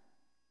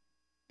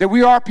 That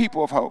we are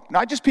people of hope,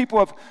 not just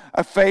people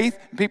of faith,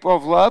 people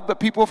of love, but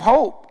people of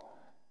hope.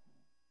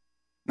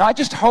 Not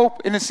just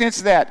hope in the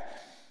sense that,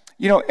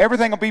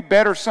 everything will be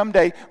better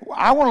someday.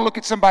 I want to look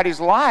at somebody's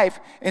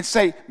life and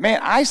say, man,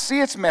 I see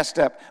it's messed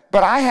up,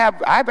 but I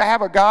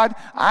have a God.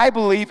 I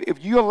believe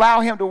if you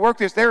allow Him to work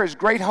this, there is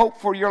great hope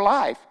for your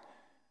life.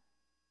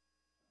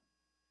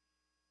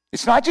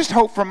 It's not just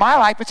hope for my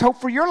life, it's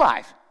hope for your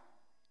life.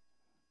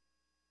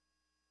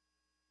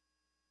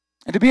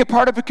 And to be a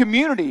part of a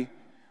community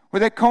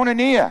where that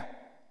koinonia,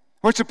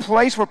 where it's a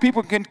place where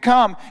people can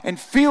come and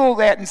feel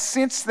that and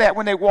sense that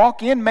when they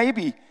walk in,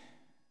 maybe.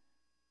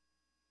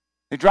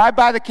 They drive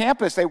by the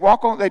campus, they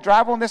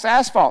drive on this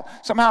asphalt.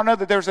 Somehow or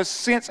another, there's a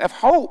sense of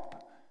hope.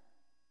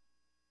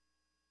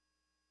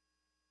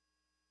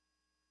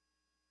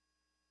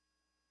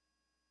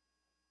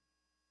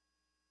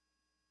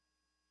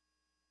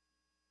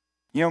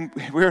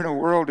 We're in a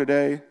world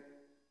today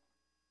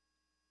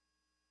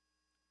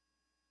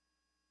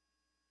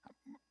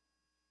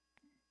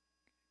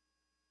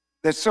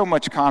there's so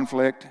much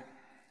conflict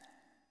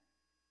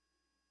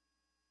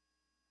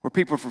where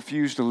people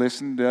refuse to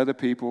listen to other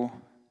people.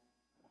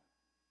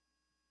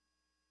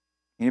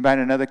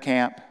 Anybody in another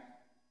camp,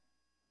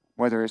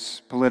 whether it's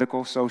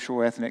political,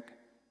 social, ethnic.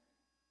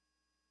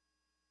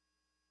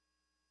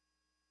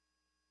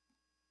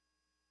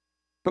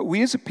 But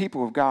we as a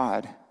people of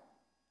God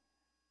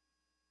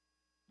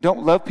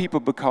don't love people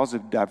because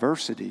of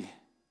diversity.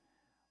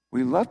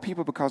 We love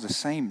people because of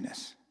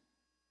sameness.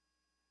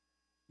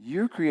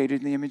 You're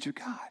created in the image of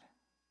God.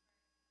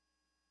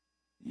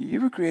 You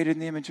were created in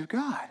the image of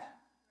God.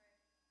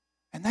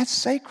 And that's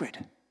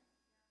sacred.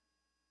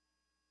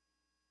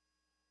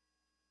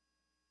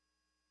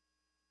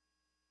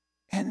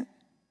 And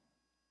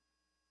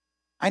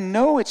I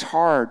know it's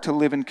hard to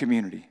live in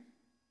community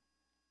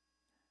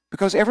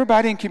because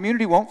everybody in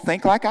community won't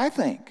think like I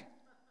think.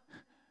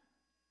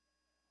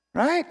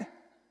 Right?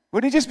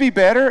 Would it just be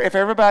better if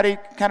everybody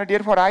kind of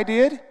did what I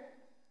did?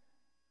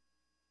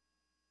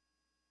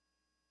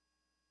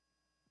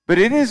 But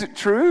it isn't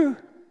true.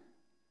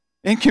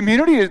 In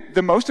community,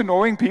 the most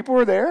annoying people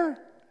are there.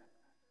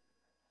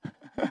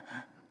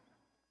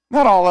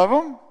 Not all of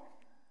them,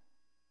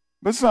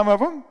 but some of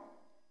them.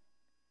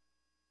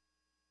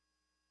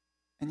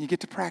 And you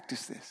get to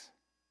practice this.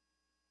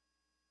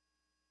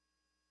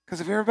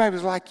 Because if everybody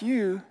was like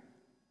you,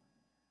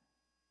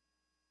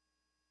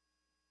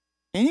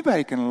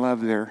 anybody can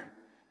love their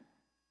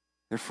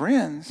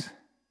friends.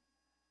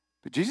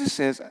 But Jesus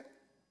says,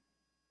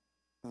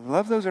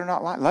 love those that are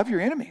not like, love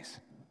your enemies.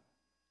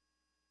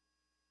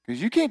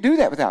 Because you can't do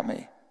that without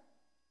me.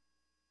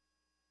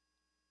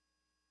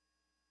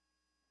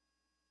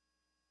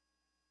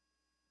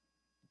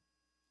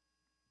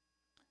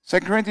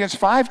 Second Corinthians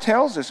 5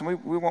 tells us,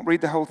 and we won't read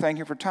the whole thing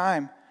here for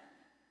time,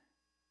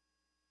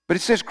 but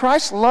it says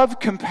Christ's love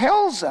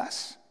compels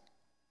us.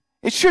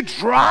 It should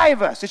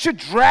drive us. It should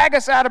drag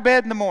us out of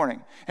bed in the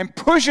morning and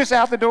push us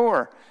out the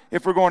door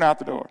if we're going out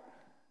the door.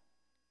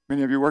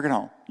 Many of you work at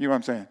home. You know what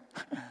I'm saying?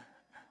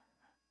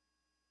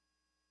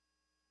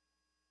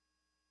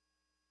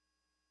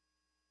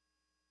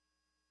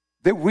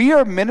 That we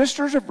are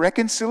ministers of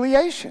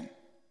reconciliation.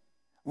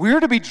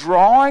 We're to be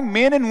drawing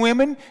men and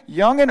women,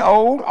 young and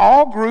old,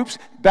 all groups,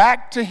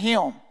 back to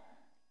Him.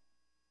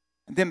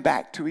 And then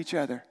back to each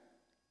other.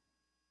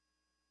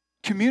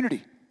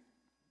 Community.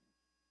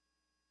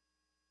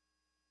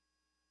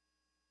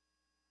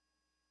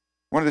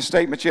 One of the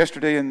statements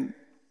yesterday in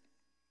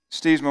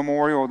Steve's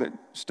memorial that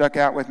stuck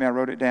out with me, I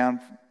wrote it down.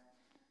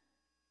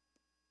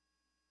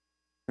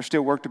 There's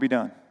still work to be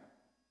done.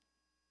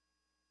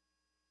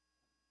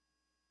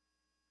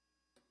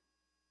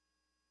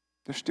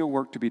 There's still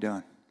work to be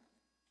done.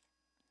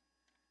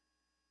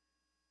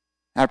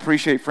 I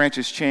appreciate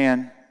Francis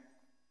Chan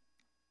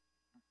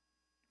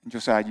and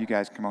Josiah. You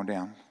guys come on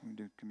down. We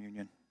do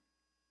communion.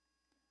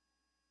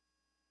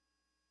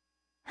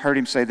 I heard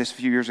him say this a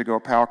few years ago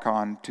at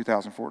PowerCon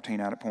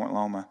 2014 out at Point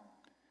Loma.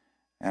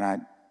 And I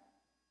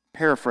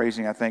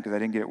paraphrasing, I think, because I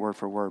didn't get it word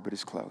for word, but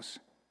it's close.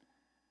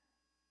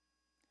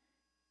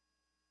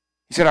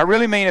 He said, I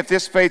really mean if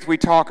this faith we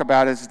talk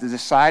about is the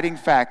deciding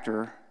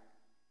factor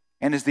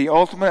and is the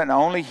ultimate and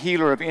only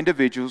healer of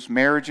individuals,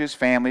 marriages,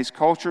 families,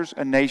 cultures,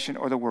 a nation,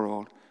 or the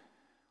world,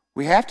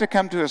 we have to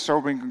come to a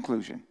sobering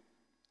conclusion.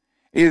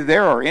 Either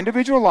there are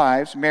individual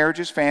lives,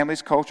 marriages,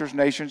 families, cultures,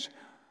 nations,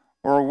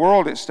 or a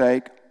world at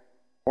stake,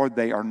 or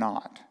they are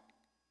not.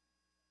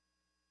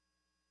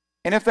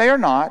 And if they are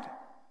not,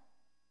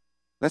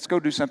 let's go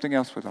do something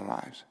else with our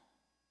lives.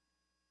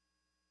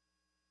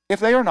 If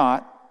they are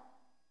not,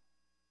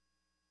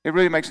 it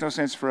really makes no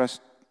sense for us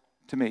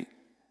to meet.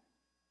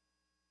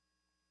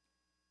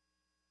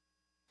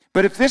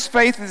 But if this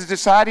faith is a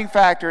deciding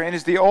factor and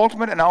is the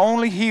ultimate and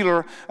only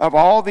healer of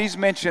all these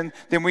mentioned,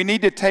 then we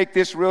need to take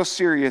this real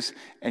serious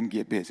and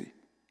get busy.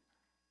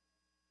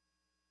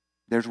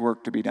 There's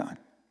work to be done.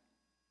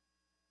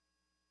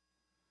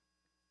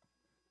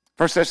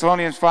 1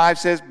 Thessalonians 5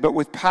 says, but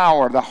with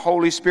power, the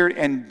Holy Spirit,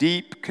 and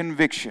deep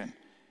conviction,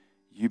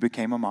 you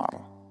became a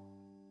model.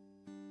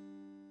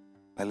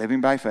 By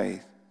living by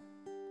faith,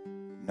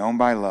 known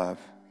by love,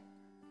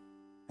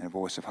 and a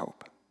voice of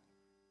hope.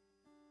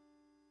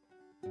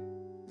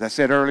 As I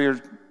said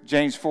earlier,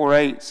 James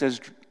 4:8 says,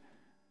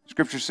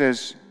 Scripture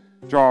says,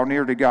 draw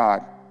near to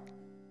God,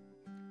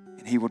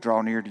 and He will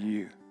draw near to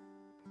you.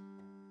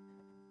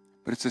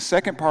 But it's the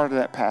second part of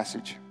that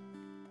passage,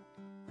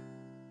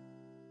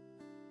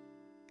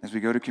 as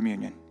we go to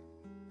communion,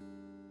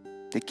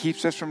 that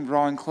keeps us from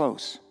drawing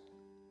close.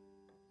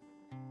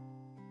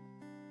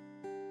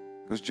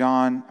 Because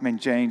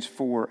James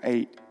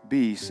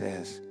 4:8b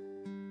says,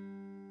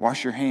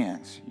 wash your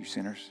hands, you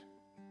sinners,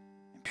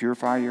 and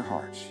purify your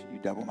hearts, you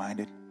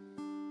double-minded.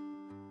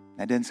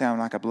 That doesn't sound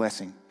like a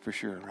blessing for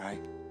sure,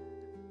 right?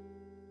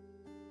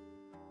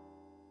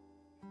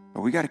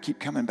 But we got to keep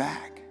coming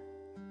back.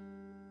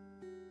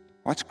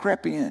 What's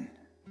crept in?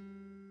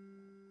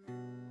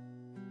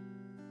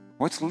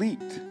 What's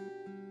leaked?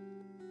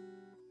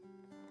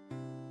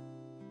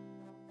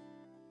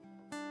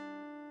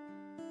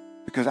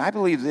 Because I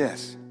believe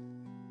this.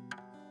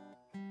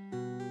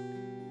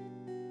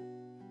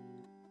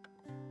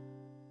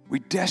 We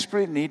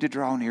desperately need to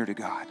draw near to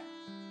God.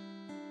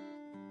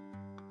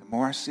 The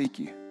more I seek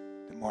you,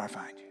 the more I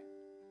find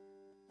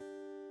you.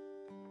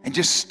 And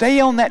just stay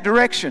on that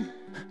direction.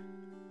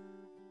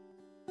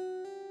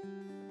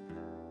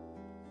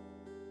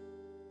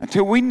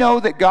 Until we know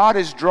that God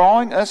is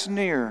drawing us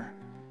near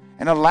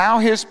and allow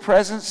His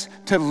presence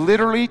to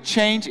literally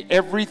change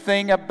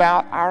everything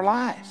about our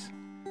lives.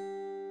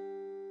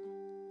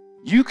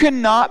 You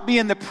cannot be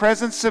in the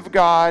presence of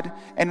God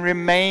and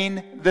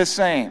remain the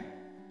same.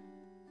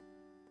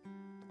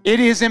 It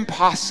is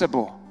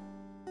impossible.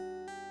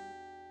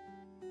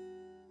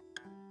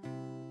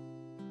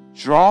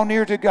 Draw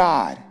near to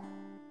God,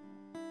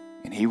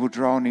 and He will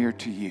draw near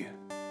to you.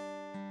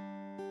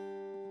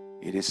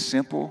 It is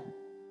simple,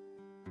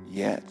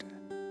 yet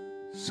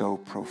so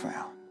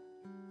profound.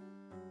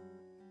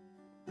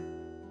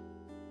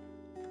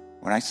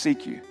 When I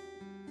seek you,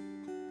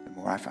 the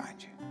more I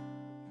find you.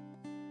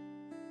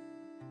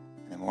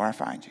 And the more I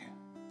find you,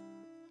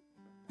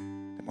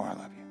 the more I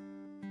love you.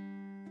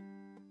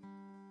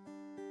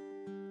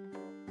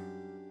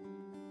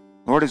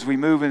 Lord, as we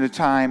move into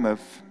time of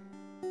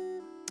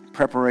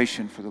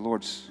preparation for the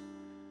Lord's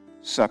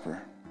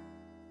Supper,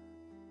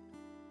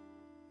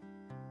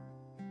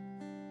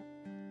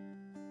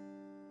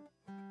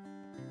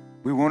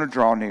 we want to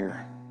draw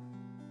near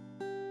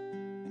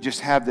and just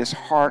have this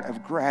heart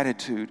of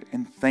gratitude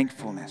and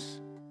thankfulness.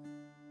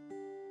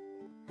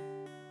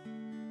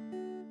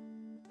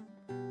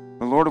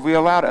 But Lord, if we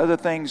allowed other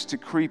things to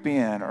creep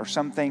in or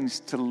some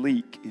things to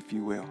leak, if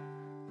you will,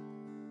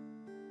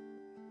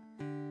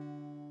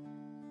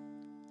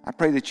 I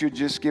pray that you'd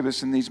just give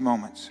us in these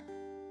moments,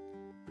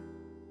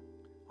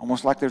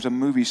 almost like there's a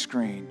movie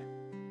screen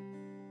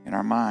in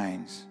our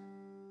minds.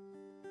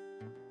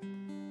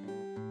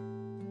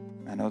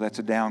 I know that's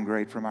a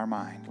downgrade from our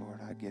mind,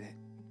 Lord. I get it.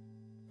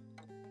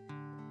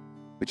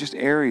 But just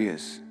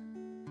areas,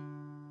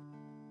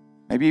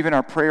 maybe even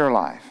our prayer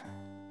life.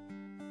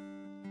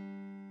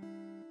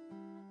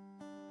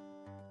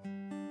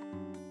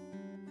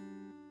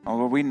 Oh,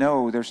 Lord, we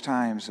know there's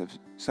times of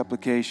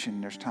supplication,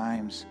 there's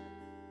times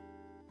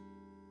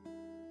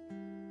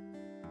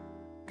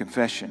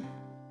confession,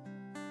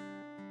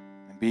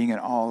 and being in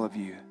awe of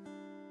you,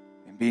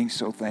 and being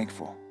so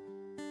thankful.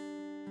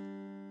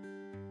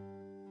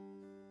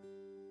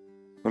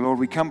 But Lord,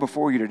 we come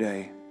before you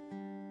today.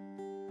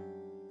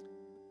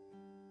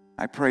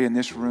 I pray in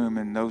this room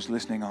and those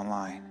listening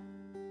online,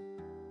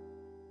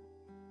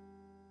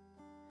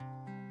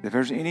 that if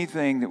there's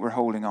anything that we're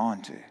holding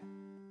on to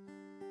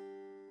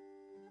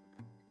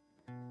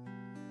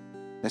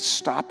that's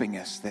stopping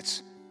us,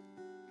 that's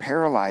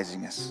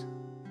paralyzing us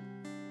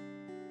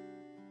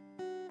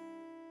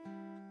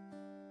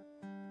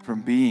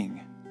from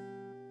being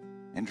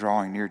and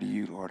drawing near to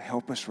you, Lord,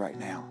 help us right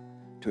now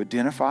to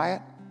identify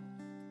it,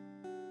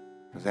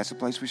 because that's the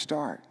place we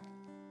start.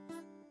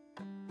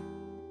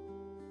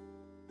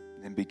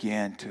 Then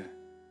begin to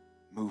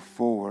move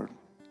forward,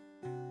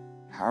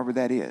 however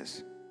that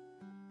is,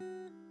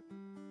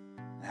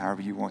 and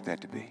however you want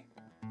that to be.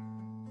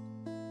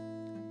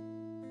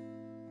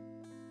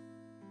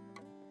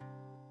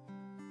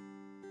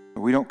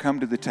 But we don't come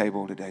to the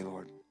table today,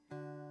 Lord,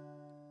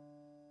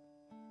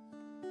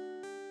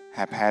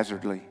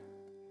 haphazardly.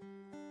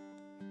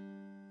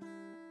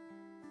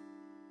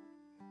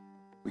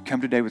 We come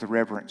today with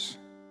reverence.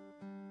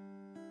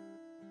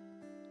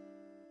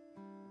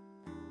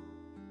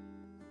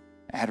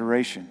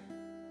 Adoration.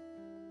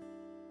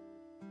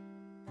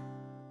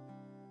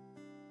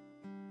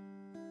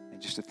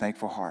 And just a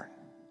thankful heart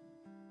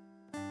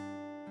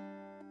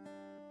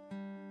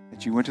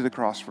that you went to the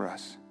cross for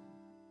us.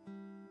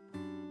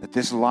 That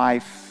this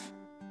life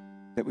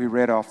that we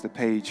read off the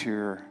page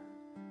here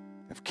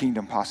of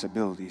kingdom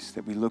possibilities,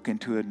 that we look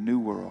into a new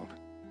world,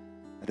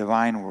 a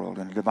divine world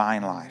and a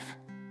divine life.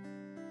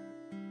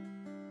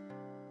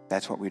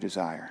 That's what we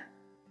desire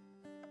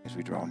as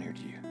we draw near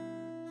to you.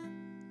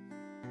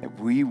 That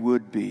we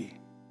would be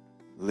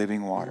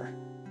living water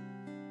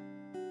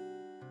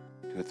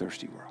to a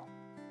thirsty world.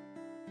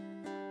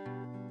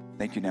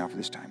 Thank you now for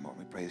this time, Lord.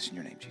 We pray this in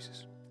your name,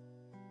 Jesus.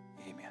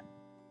 Amen.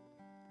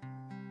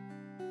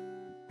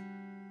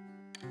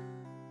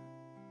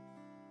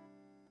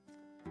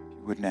 If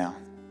you would now,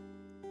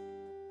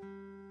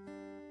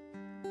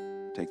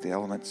 take the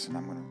elements, and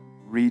I'm going to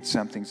read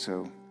something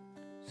so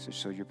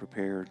you're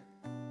prepared.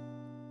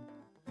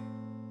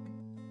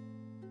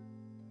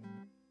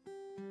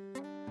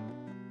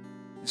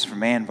 It's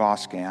from Ann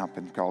Voskamp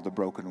and called The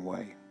Broken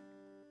Way.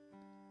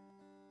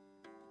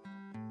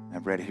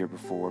 I've read it here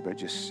before, but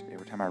just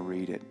every time I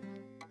read it,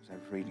 as I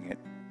was reading it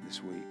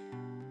this week.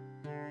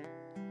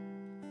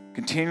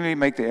 Continually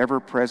make the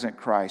ever-present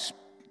Christ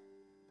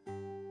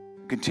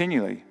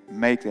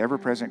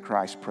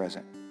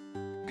present.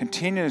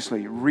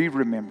 Continuously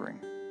re-remembering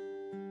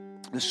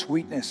the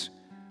sweetness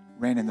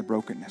ran in the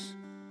brokenness.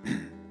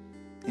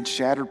 In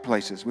shattered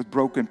places with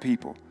broken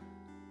people,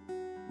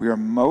 we are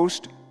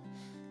most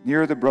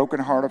near the broken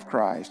heart of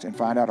Christ and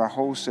find out our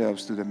whole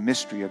selves through the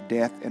mystery of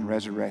death and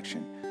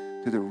resurrection,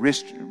 through the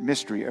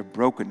mystery of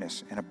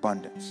brokenness and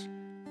abundance.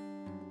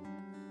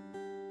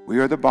 We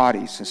are the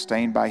body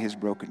sustained by his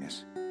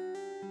brokenness,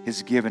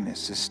 his givenness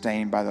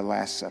sustained by the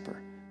Last Supper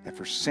that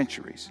for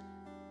centuries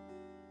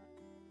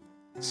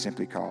is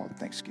simply called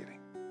Thanksgiving.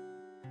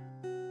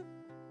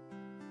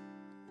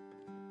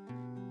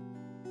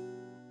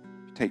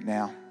 Take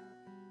now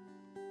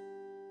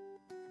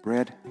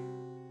bread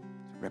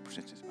that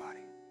represents his body.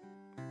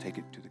 Take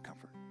it to the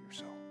comfort of your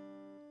soul.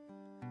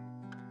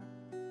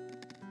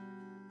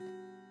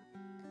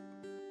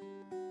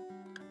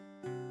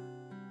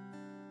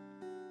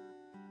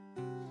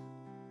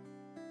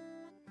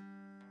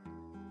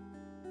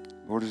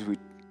 Lord, as we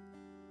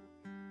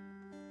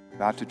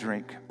about to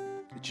drink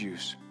the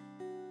juice,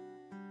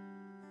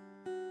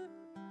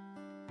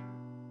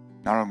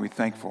 not only are we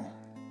thankful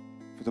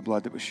for the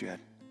blood that was shed,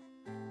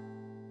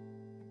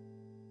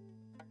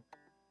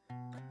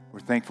 we're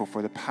thankful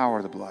for the power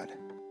of the blood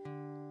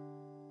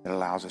that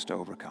allows us to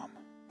overcome.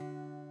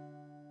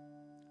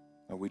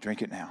 But we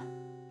drink it now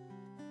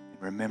in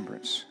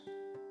remembrance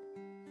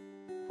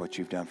of what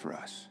you've done for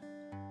us.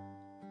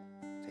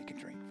 Take and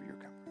drink for your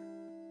comfort.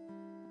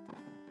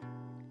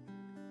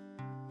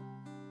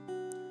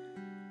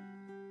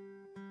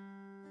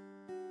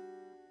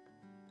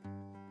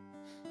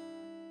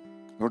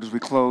 Lord, as we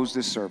close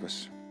this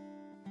service,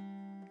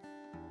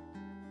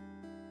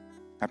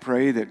 I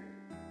pray that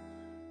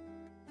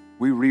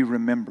we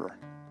remember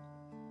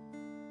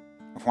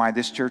of why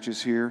this church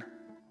is here.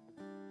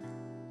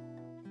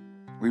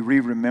 We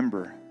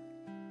remember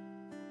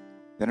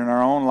that in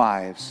our own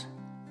lives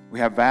we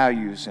have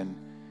values and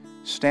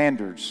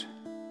standards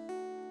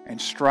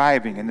and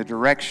striving in the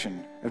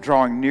direction of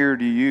drawing near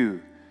to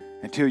you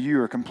until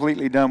you are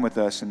completely done with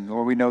us. And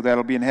Lord, we know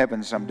that'll be in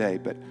heaven someday,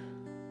 but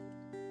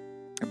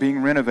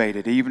being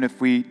renovated even if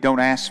we don't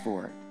ask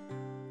for it.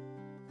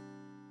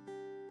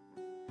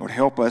 Lord,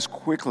 help us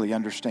quickly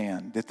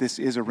understand that this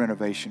is a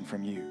renovation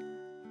from you,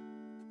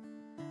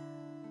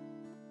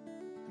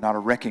 not a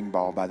wrecking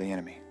ball by the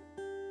enemy.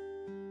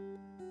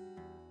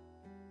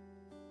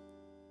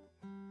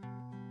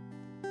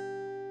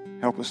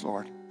 Help us,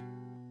 Lord,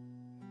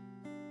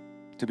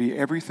 to be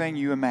everything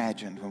you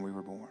imagined when we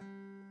were born.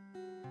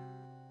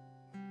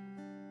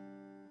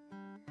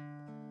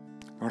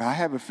 Lord, I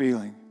have a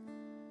feeling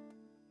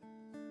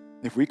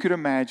if we could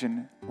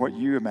imagine what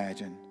you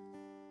imagine,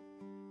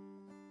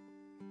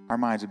 our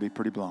minds would be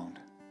pretty blown.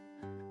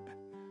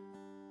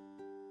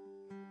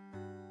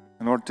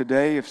 And Lord,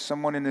 today, if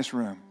someone in this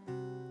room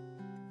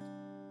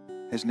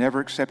has never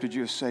accepted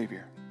you as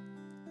Savior,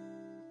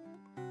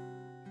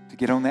 to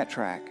get on that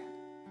track,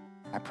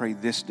 I pray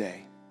this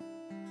day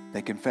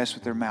they confess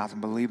with their mouth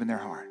and believe in their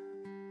heart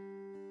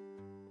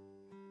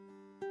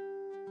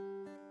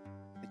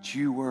that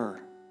you were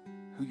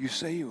who you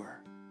say you were,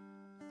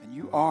 and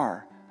you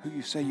are who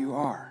you say you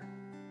are.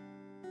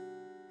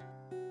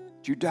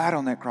 That you died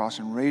on that cross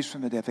and raised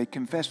from the dead. They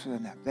confess for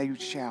them that they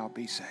shall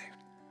be saved.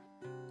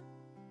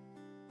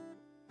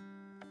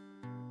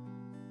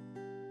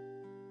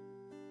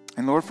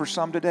 And Lord, for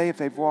some today, if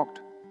they've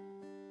walked,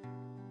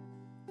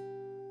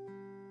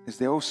 as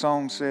the old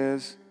song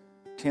says,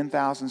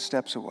 10,000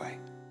 steps away,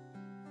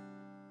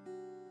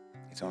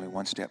 It's only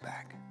one step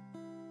back.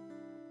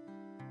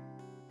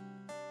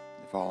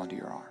 To fall into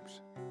your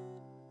arms.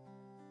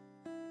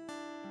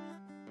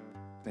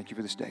 Thank you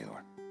for this day,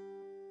 Lord.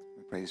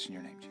 We pray this in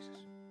your name,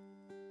 Jesus.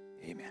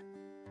 Amen.